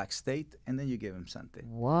into a relaxed state, and then you give them something.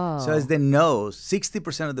 Whoa. So it's the nose.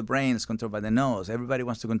 60% of the brain is controlled by the nose. Everybody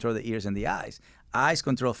wants to control the ears and the eyes. Eyes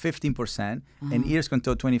control 15%, and ears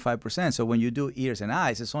control 25%. So when you do ears and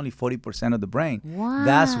eyes, it's only 40% of the brain. Wow.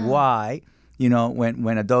 That's why, you know,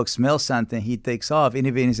 when a dog smells something, he takes off. And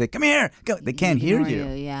even he say, come here, go. They can't hear you.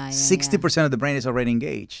 60% of the brain is already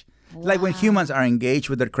engaged. Wow. Like when humans are engaged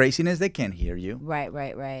with their craziness, they can't hear you. Right.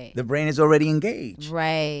 The brain is already engaged.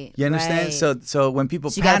 Right. You understand? So when people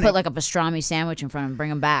you panic, gotta put like a pastrami sandwich in front of them, bring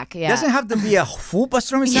them back. Yeah. It doesn't have to be a full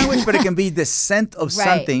pastrami sandwich, but it can be the scent of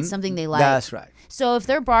something. Something they like. That's right. So if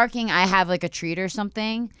they're barking, I have like a treat or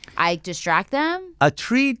something. I distract them. A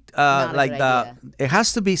treat, it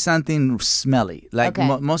has to be something smelly. Like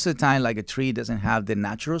most of the time, like a treat doesn't have the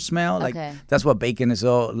natural smell. Like that's what bacon is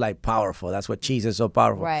so like powerful. That's what cheese is so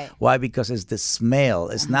powerful. Right. Why? Because it's the smell.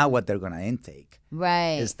 It's not what they're gonna intake.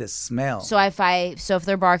 Right. It's the smell. So if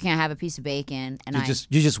they're barking, I have a piece of bacon, and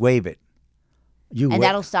you just wave it.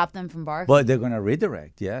 That'll stop them from barking. But they're gonna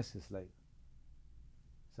redirect. Yes, it's like.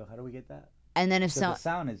 So how do we get that? And then if the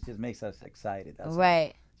sound just makes us excited. That's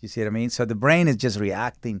right. You see what I mean? So the brain is just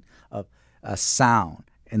reacting of a sound,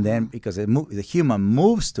 and then because the human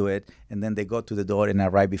moves to it, and then they go to the door and are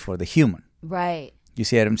right before the human. Right. You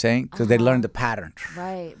see what I'm saying? Because they learn the pattern.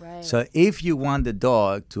 Right. So if you want the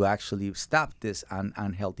dog to actually stop this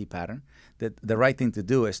unhealthy pattern, the right thing to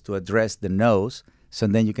do is to address the nose. So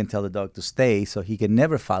then you can tell the dog to stay, so he can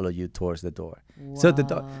never follow you towards the door. Whoa. So the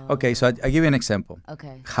dog. Okay, so I give you an example.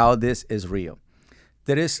 Okay. How this is real.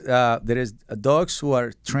 There is dogs who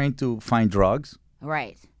are trained to find drugs.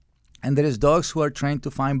 Right. And there is dogs who are trained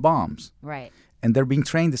to find bombs. Right. And they're being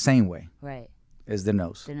trained the same way. Right. As the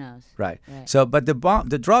nose. The nose. Right. So, but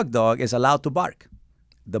the drug dog is allowed to bark.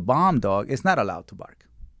 The bomb dog is not allowed to bark.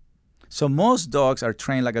 So most dogs are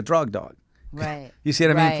trained like a drug dog. Right. You see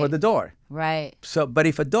what I mean? For the door. Right. So, but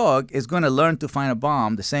if a dog is going to learn to find a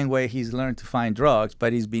bomb the same way he's learned to find drugs,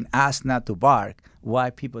 but he's been asked not to bark, why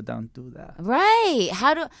people don't do that? Right.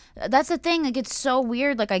 That's the thing. Like, it's so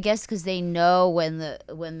weird. Like, I guess because they know when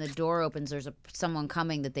the door opens, there's someone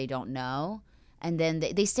coming that they don't know, and then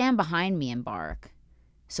they stand behind me and bark.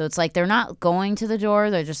 So it's like they're not going to the door.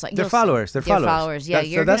 They're just like they're followers. They're followers.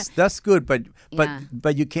 Yeah, that's good. But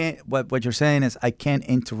you can't. What you're saying is I can't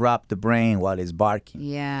interrupt the brain while it's barking.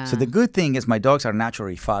 Yeah. So the good thing is my dogs are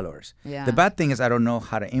naturally followers. Yeah. The bad thing is I don't know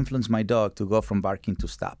how to influence my dog to go from barking to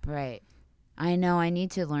stop. Right. I know. I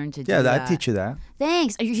need to learn to do that. Yeah, I teach you that.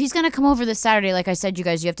 Thanks. He's going to come over this Saturday. Like I said, you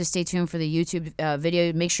guys, you have to stay tuned for the YouTube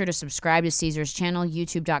video. Make sure to subscribe to Cesar's channel,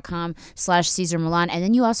 youtube.com/Cesar Milan. And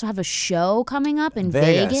then you also have a show coming up in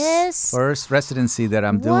Vegas. First residency that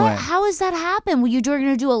I'm doing. How does that happen? You're going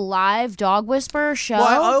to do a live dog whisperer show?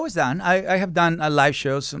 Well, I always done. I have done live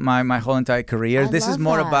shows my whole entire career. This is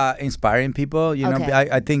more about inspiring people. You know,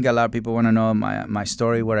 I think a lot of people want to know my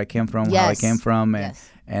story, where I came from, how I came from,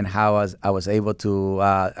 and how I was able to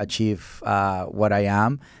achieve what I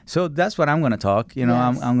am. So that's what I'm going to talk.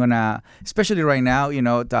 I'm going to, especially right now,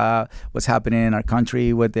 what's happening in our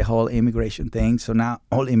country with the whole immigration thing. So now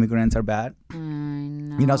all immigrants are bad. So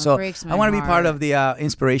I want to be part of the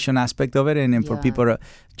inspiration aspect of it, and for people to,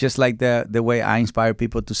 just like the way I inspire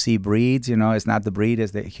people to see breeds, it's not the breed,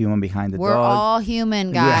 it's the human behind the dog. We're all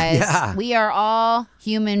human, guys. Yeah. We are all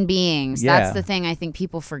human beings. Yeah. That's the thing I think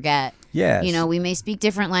people forget. Yes. We may speak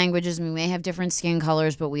different languages, we may have different skin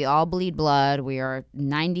colors, but we all bleed blood. We are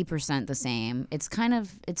 90% the same. It's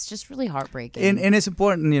just really heartbreaking. And it's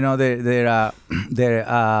important,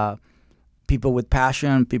 they're people with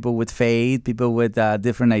passion, people with faith, people with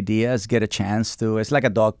different ideas get a chance to. It's like a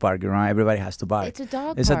dog park, Everybody has to bark. It's a dog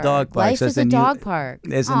park. It's a dog park. Life is a dog park.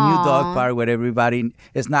 It's a new dog park where everybody.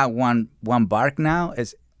 It's not one bark now.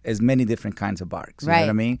 It's many different kinds of barks. You know what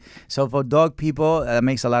I mean? So for dog people, that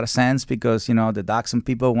makes a lot of sense because the Dachshund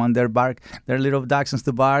people want their little Dachshunds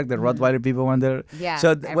to bark. The Rottweiler people want their. Yeah.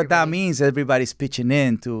 So what that means, everybody's pitching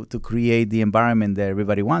in to create the environment that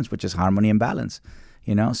everybody wants, which is harmony and balance.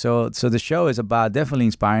 So the show is about definitely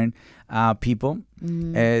inspiring people.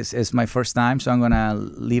 It's my first time, so I'm gonna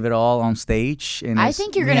leave it all on stage. And I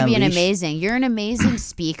think you're gonna be you're an amazing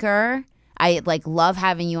speaker. I love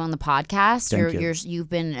having you on the podcast. Thank you. You've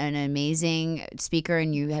been an amazing speaker,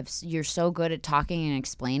 and you're so good at talking and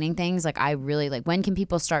explaining things. I really when can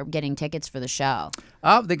people start getting tickets for the show?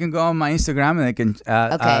 They can go on my Instagram and they can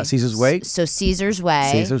Cesar's Way. So Cesar's Way.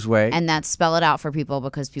 Cesar's Way. And that's spell it out for people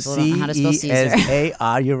because people don't know how to spell Cesar.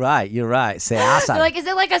 Cesar. You're right. Cesar. They're is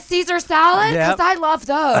it like a Caesar salad? Because I love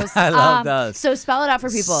those. I love those. So spell it out for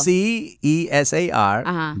people. Cesar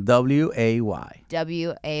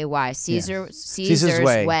Way. Way. Caesar's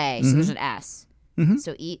Way. Way. So there's an S.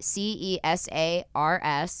 So CESARSWAY.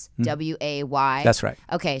 That's right.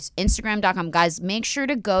 Okay, so Instagram.com. Guys, make sure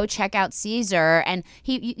to go check out Cesar. And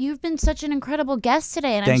you've been such an incredible guest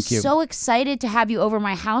today. And Thank you. So excited to have you over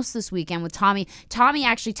my house this weekend with Tommy. Tommy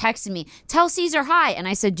actually texted me, tell Cesar hi. And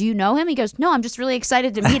I said, do you know him? He goes, no, I'm just really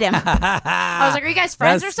excited to meet him. I was like, are you guys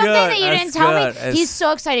friends or something that you didn't tell me? He's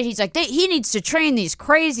so excited. He's like, he needs to train these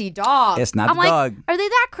crazy dogs. It's not I'm the like, dog. Are they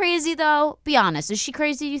that crazy, though? Be honest. Is she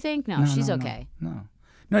crazy, you think? No, she's okay.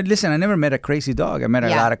 No, listen, I never met a crazy dog. I met a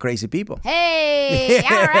lot of crazy people. Hey,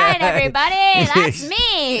 all right, everybody, that's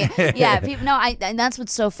me. Yeah, people. No, and that's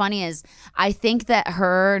what's so funny is I think that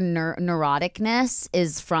her neuroticness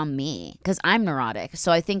is from me because I'm neurotic.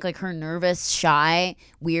 So I think her nervous, shy,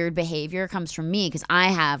 weird behavior comes from me because I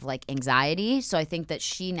have anxiety. So I think that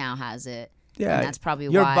she now has it. Yeah, and that's probably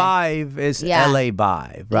your why. vibe is LA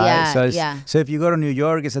vibe, right? So if you go to New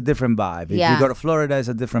York, it's a different vibe. If you go to Florida, it's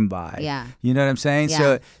a different vibe. Yeah, you know what I'm saying? Yeah.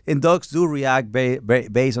 So and dogs do react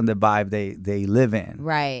based on the vibe they live in.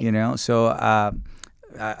 Right. So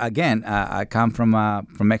again, I come from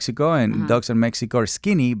Mexico, and dogs in Mexico are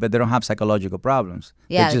skinny, but they don't have psychological problems.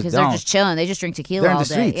 Yeah, because they're just chilling. They just drink tequila all day.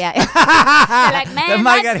 Streets. Yeah, they're like, man,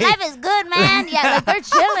 life is good, man. Yeah, they're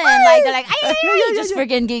chilling. They're like, just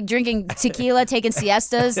freaking drinking tequila, taking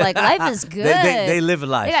siestas. Life is good. They live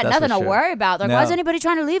life. They got nothing to worry about. They're like, why is anybody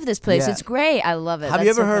trying to leave this place? Yeah. It's great. I love it. Have you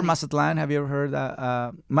ever heard Mazatlan? Have you ever heard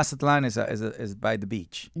that? Mazatlan is by the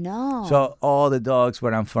beach. No. So all the dogs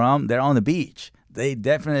where I'm from, they're on the beach. They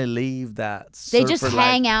definitely leave that. They just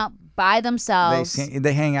hang out by themselves.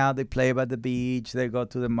 They hang out. They play by the beach. They go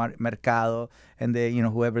to the mercado, and they,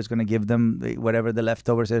 whoever's going to give them whatever the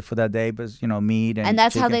leftovers is for that day, but meat and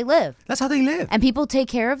that's chicken. how they live. That's how they live. And people take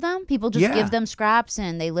care of them. People just give them scraps,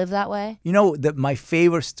 and they live that way. My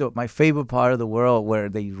favorite part of the world where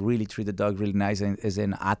they really treat the dog really nice is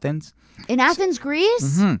in Athens. In Athens,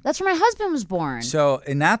 Greece? That's where my husband was born. So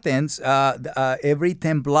in Athens, every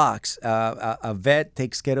 10 blocks, a vet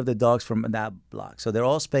takes care of the dogs from that block. So they're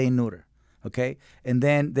all spay and neuter, okay? And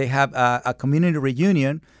then they have a community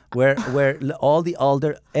reunion where all the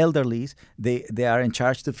elderlies, they are in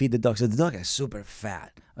charge to feed the dogs. So the dog is super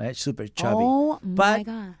fat, right? Super chubby. Oh, my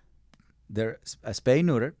God. They're spay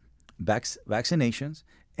neuter, vaccinations,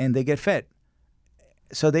 and they get fed.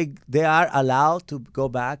 So they are allowed to go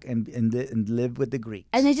back and live with the Greeks.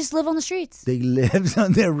 And they just live on the streets. They live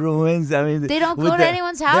on their ruins. I mean, they don't go to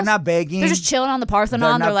anyone's house. They're not begging. They're just chilling on the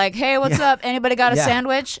Parthenon. They're like, hey, what's up? Anybody got a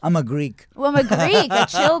sandwich? I'm a Greek. Well, I'm a Greek, a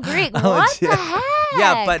chill Greek. What the heck?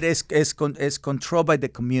 Yeah, but it's controlled by the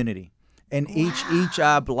community. And each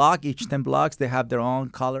block, each 10 blocks, they have their own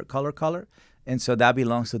color. And so that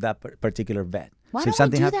belongs to that particular vet. Why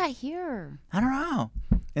don't we do that here? I don't know.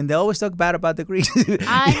 And they always talk bad about the Greeks.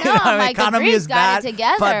 I know. Our economy the Greeks is bad, got it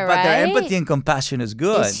together, but their empathy and compassion is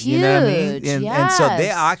good. It's you know what I mean? huge, And so they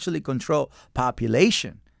actually control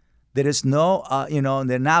population. There is no,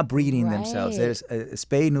 they're not breeding themselves. There's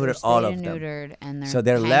spay neuter, all of them. Neutered, and So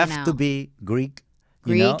they're left out. to be Greek.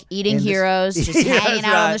 Eating heroes, just hanging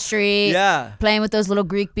out on the street, playing with those little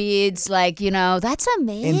Greek beads, that's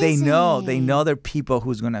amazing. And they know they're people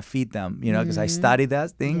who's gonna feed them, because I studied that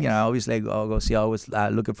thing. I always always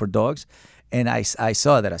looking for dogs, and I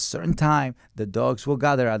saw that at a certain time the dogs will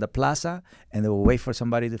gather at the plaza and they will wait for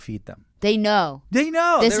somebody to feed them. They know.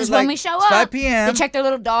 This is when we show up. 5 p.m. They check their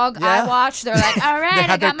little dog eye watch. They're like, all right, they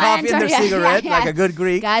have their coffee and their cigarette, like a good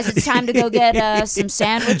Greek. Guys, it's time to go get some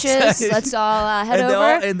sandwiches. Let's all head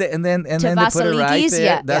over. And then they put it right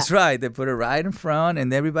there. That's right. They put it right in front,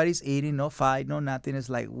 and everybody's eating. No fight, no nothing. It's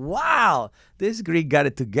like, wow, this Greek got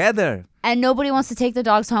it together. And nobody wants to take the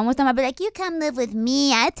dogs home with them. I'd be like, you come live with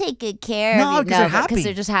me. I take good care of you. No, because they're happy. Because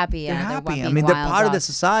they're just happy. They're happy. They're part of the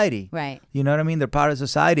society. Right. You know what I mean? They're part of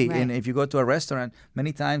society. Right. And if you go to a restaurant,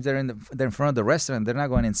 many times they're in front of the restaurant. They're not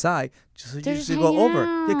going inside. They're just go over.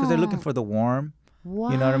 Yeah, because they're looking for the warm.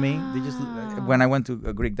 Wow. You know what I mean? They just when I went to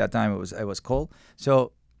Greek that time, it was cold.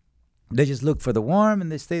 So they just look for the warm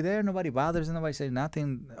and they stay there. Nobody bothers them. Nobody says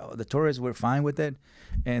nothing. The tourists were fine with it,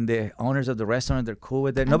 and the owners of the restaurant, they're cool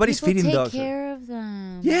with it. Nobody's feeding dogs. Take care of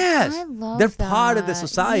them. Yes, I love they're that. part of the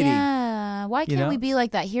society. Yeah. Why can't we be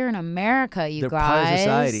like that here in America, they're guys? Part of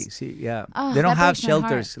society. See, they don't have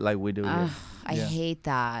shelters like we do here. I hate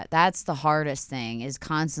that. That's the hardest thing, is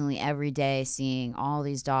constantly every day seeing all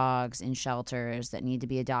these dogs in shelters that need to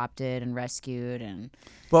be adopted and rescued. And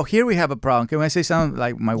well, here we have a problem. Can I say something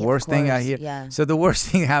like my worst thing I hear? Yeah. So the worst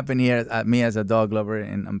thing happened here, me as a dog lover,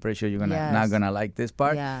 and I'm pretty sure you're not gonna like this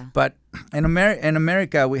part. Yeah. But in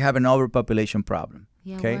America, we have an overpopulation problem.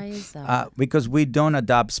 Yeah, okay? why is that? Because we don't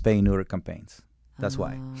adopt spay-neuter campaigns. That's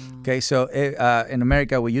why. Okay, so in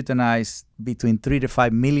America, we euthanize between 3 to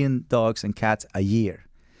 5 million dogs and cats a year.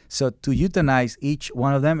 So to euthanize each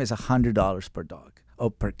one of them is $100 per dog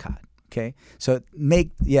or per cat. Okay, so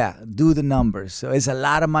do the numbers. So it's a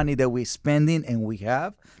lot of money that we're spending and we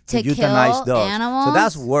have to euthanize dogs. Animals? So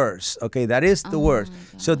that's worse. Okay, that is the worst.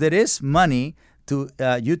 So there is money to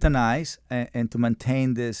euthanize and to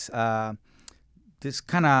maintain this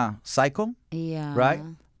kind of cycle. Yeah. Right,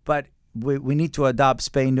 but we need to adopt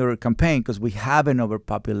spay-neuter campaign because we have an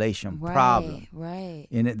overpopulation problem. Right.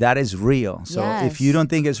 And that is real. So if you don't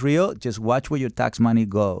think it's real, just watch where your tax money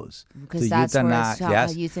goes. Because that's euthanize. Where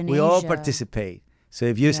it's euthanasia. We all participate. So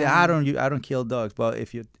if you say I don't kill dogs, well,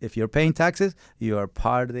 if you're paying taxes, you are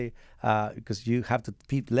part of the because you have to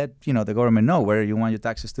let the government know where you want your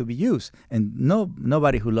taxes to be used, and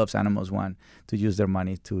nobody who loves animals want to use their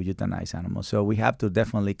money to euthanize animals. So we have to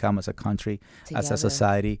definitely come as a country, as a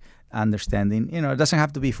society, understanding. It doesn't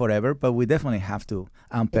have to be forever, but we definitely have to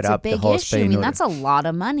amp it up. It's a big issue. I mean, that's a lot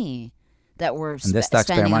of money that we're spending.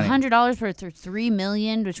 $100 for 3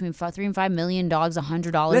 million, between 3 and 5 million dogs.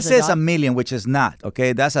 $100. Let's say it's a million, which is not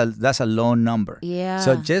okay. That's a low number. Yeah.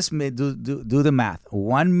 So just do the math.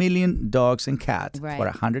 1 million dogs and cats for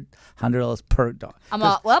 $100 per dog.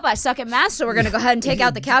 I suck at math, so we're gonna go ahead and take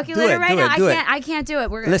out the calculator now. I can't do it.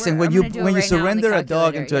 Listen, when you surrender a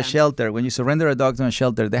dog into a shelter, when you surrender a dog to a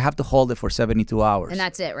shelter, they have to hold it for 72 hours. And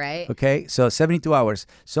that's it, right? Okay, so 72 hours.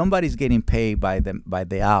 Somebody's getting paid by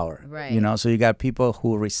the hour. Right. So you got people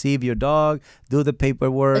who receive your dog, do the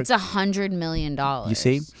paperwork. It's $100 million. You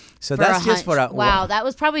see? So that's just for a... Wow, that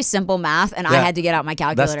was probably simple math, and I had to get out my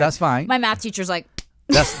calculator. That's fine. My math teacher's like...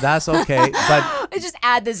 That's okay, but... It just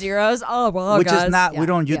add the zeros. Oh, well, which is not... We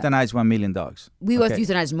don't euthanize 1 million dogs. We would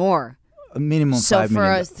euthanize more. A minimum 5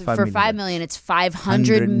 million. So for 5 million, it's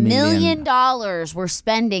 $500 million we're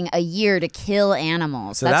spending a year to kill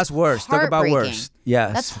animals. So that's worse. Talk about worse.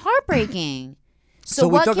 Yes. That's heartbreaking. So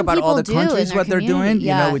we talk about all the countries, what they're doing.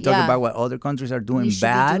 Yeah, we talk about what other countries are doing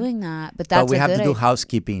bad. Be doing that, but we have to do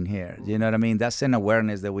housekeeping here. You know what I mean? That's an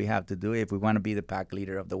awareness that we have to do if we want to be the pack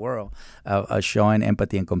leader of the world, showing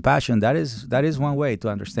empathy and compassion. That is one way to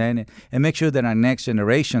understand it and make sure that our next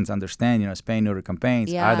generations understand. Spay-neuter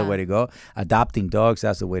campaigns are the way to go. Adopting dogs,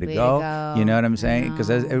 that's the way to go. You know what I'm saying? Because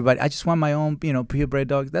everybody, I just want my own, purebred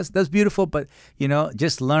dogs. That's beautiful, but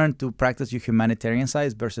just learn to practice your humanitarian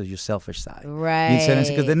side versus your selfish side. Right.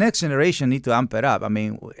 Because the next generation need to amp it up. I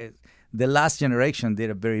mean, the last generation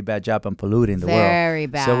did a very bad job on polluting the world. Very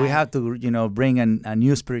bad. So we have to, bring a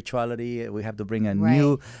new spirituality. We have to bring a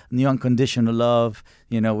new unconditional love.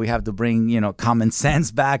 We have to bring, common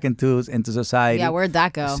sense back into society. Yeah, where'd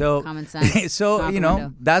that go? So, common sense.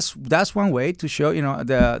 So, that's one way to show,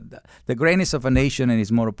 the greatness of a nation and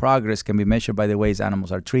its moral progress can be measured by the ways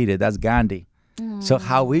animals are treated. That's Gandhi. So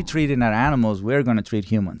how we treat our animals, we're going to treat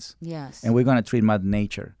humans. Yes. And we're going to treat Mother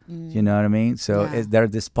Nature. You know what I mean? So they're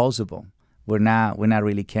disposable. we're not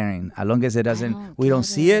really caring. As long as it doesn't, we don't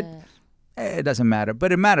see it. It doesn't matter.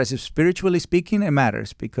 But it matters. If spiritually speaking, it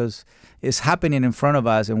matters because it's happening in front of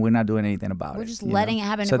us and we're not doing anything about it. We're just letting it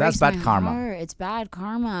happen. So that's bad karma. Heart. It's bad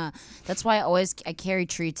karma. That's why I carry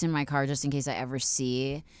treats in my car just in case I ever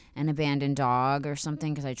see an abandoned dog or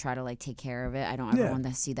something, because I try to like take care of it. I don't ever want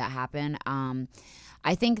to see that happen.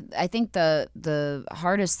 I think the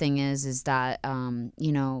hardest thing is that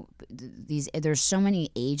you know, there's so many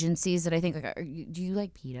agencies that I think like, do you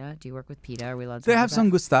like PETA? Do you work with PETA? Are we allowed to? They have some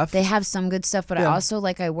good stuff. They have some good stuff, but I also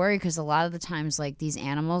I worry because a lot of the times like these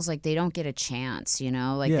animals like they don't get a chance, you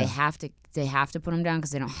know, like they have to put them down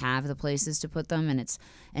because they don't have the places to put them, and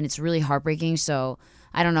it's really heartbreaking. So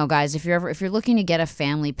I don't know, guys, if you're looking to get a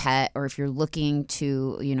family pet, or if you're looking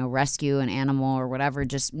to, you know, rescue an animal or whatever,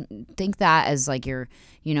 just think that as like your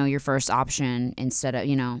first option instead of,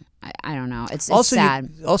 you know, I don't know. It's also sad.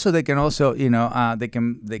 They can also, you know, they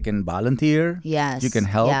can volunteer. Yes. You can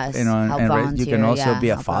help. Yes. You know, help and volunteer, you can also be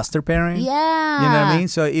a foster parent. Yeah. You know what I mean?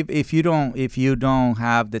 So if you don't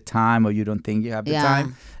have the time, or you don't think you have the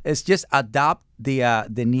time, it's just adopt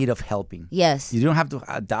the need of helping. Yes. You don't have to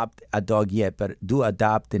adopt a dog yet, but do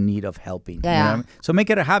adopt the need of helping. Yeah. You know what I mean? So make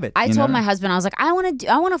it a habit. I told my husband, I was like, I want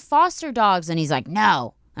to foster dogs, and he's like,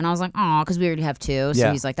 no. And I was like, oh, because we already have two. So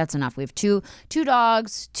he's like, that's enough. We have two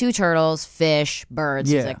dogs, 2 turtles, fish, birds.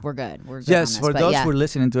 He's like, we're good. We're good. Yes, on this. for those who are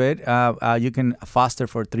listening to it, you can foster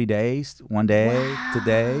for 3 days, 1 day, 2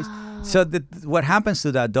 days. So what happens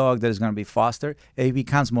to that dog that is going to be fostered, it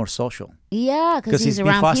becomes more social. Yeah, because he's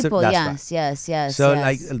around people. Yes. So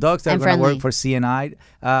like dogs that are going to work for CNI,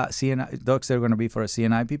 dogs that are going to be for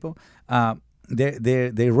CNI people,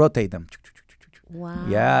 they rotate them. Wow.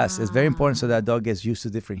 Yes, it's very important so that dog gets used to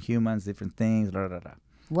different humans, different things. Blah, blah, blah.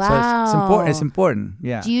 Wow. So it's important.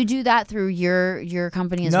 Yeah. Do you do that through your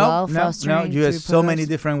company as well? No. You have so many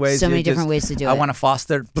different ways. So many different ways to do it. I want to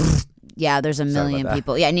foster. Yeah, there's a million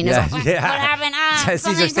people. Yeah, Nina's like, what happened?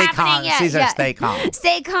 Caesar, stay calm. Caesar, stay calm.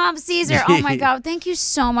 Stay calm, Caesar. Oh my God. Thank you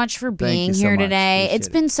so much for being here today. It's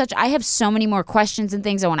been I have so many more questions and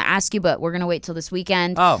things I want to ask you, but we're going to wait till this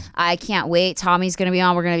weekend. Oh. I can't wait. Tommy's going to be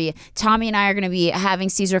on. Tommy and I are going to be having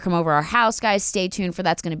Caesar come over our house, guys. Stay tuned for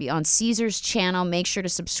that's going to be on Caesar's channel. Make sure to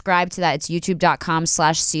subscribe to that. It's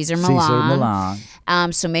youtube.com/Cesar Milan. Cesar Milan.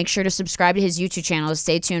 So make sure to subscribe to his YouTube channel.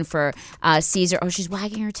 Stay tuned for Caesar. Oh, she's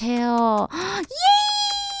wagging her tail. Yay!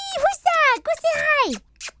 Who's that? Go say hi.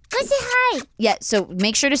 Go say hi. Yeah, so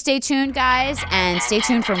make sure to stay tuned, guys, and stay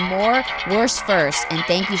tuned for more Worst First. And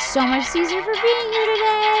thank you so much, Caesar, for being here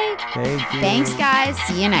today. Thank you. Thanks, guys.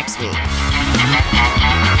 See you next week.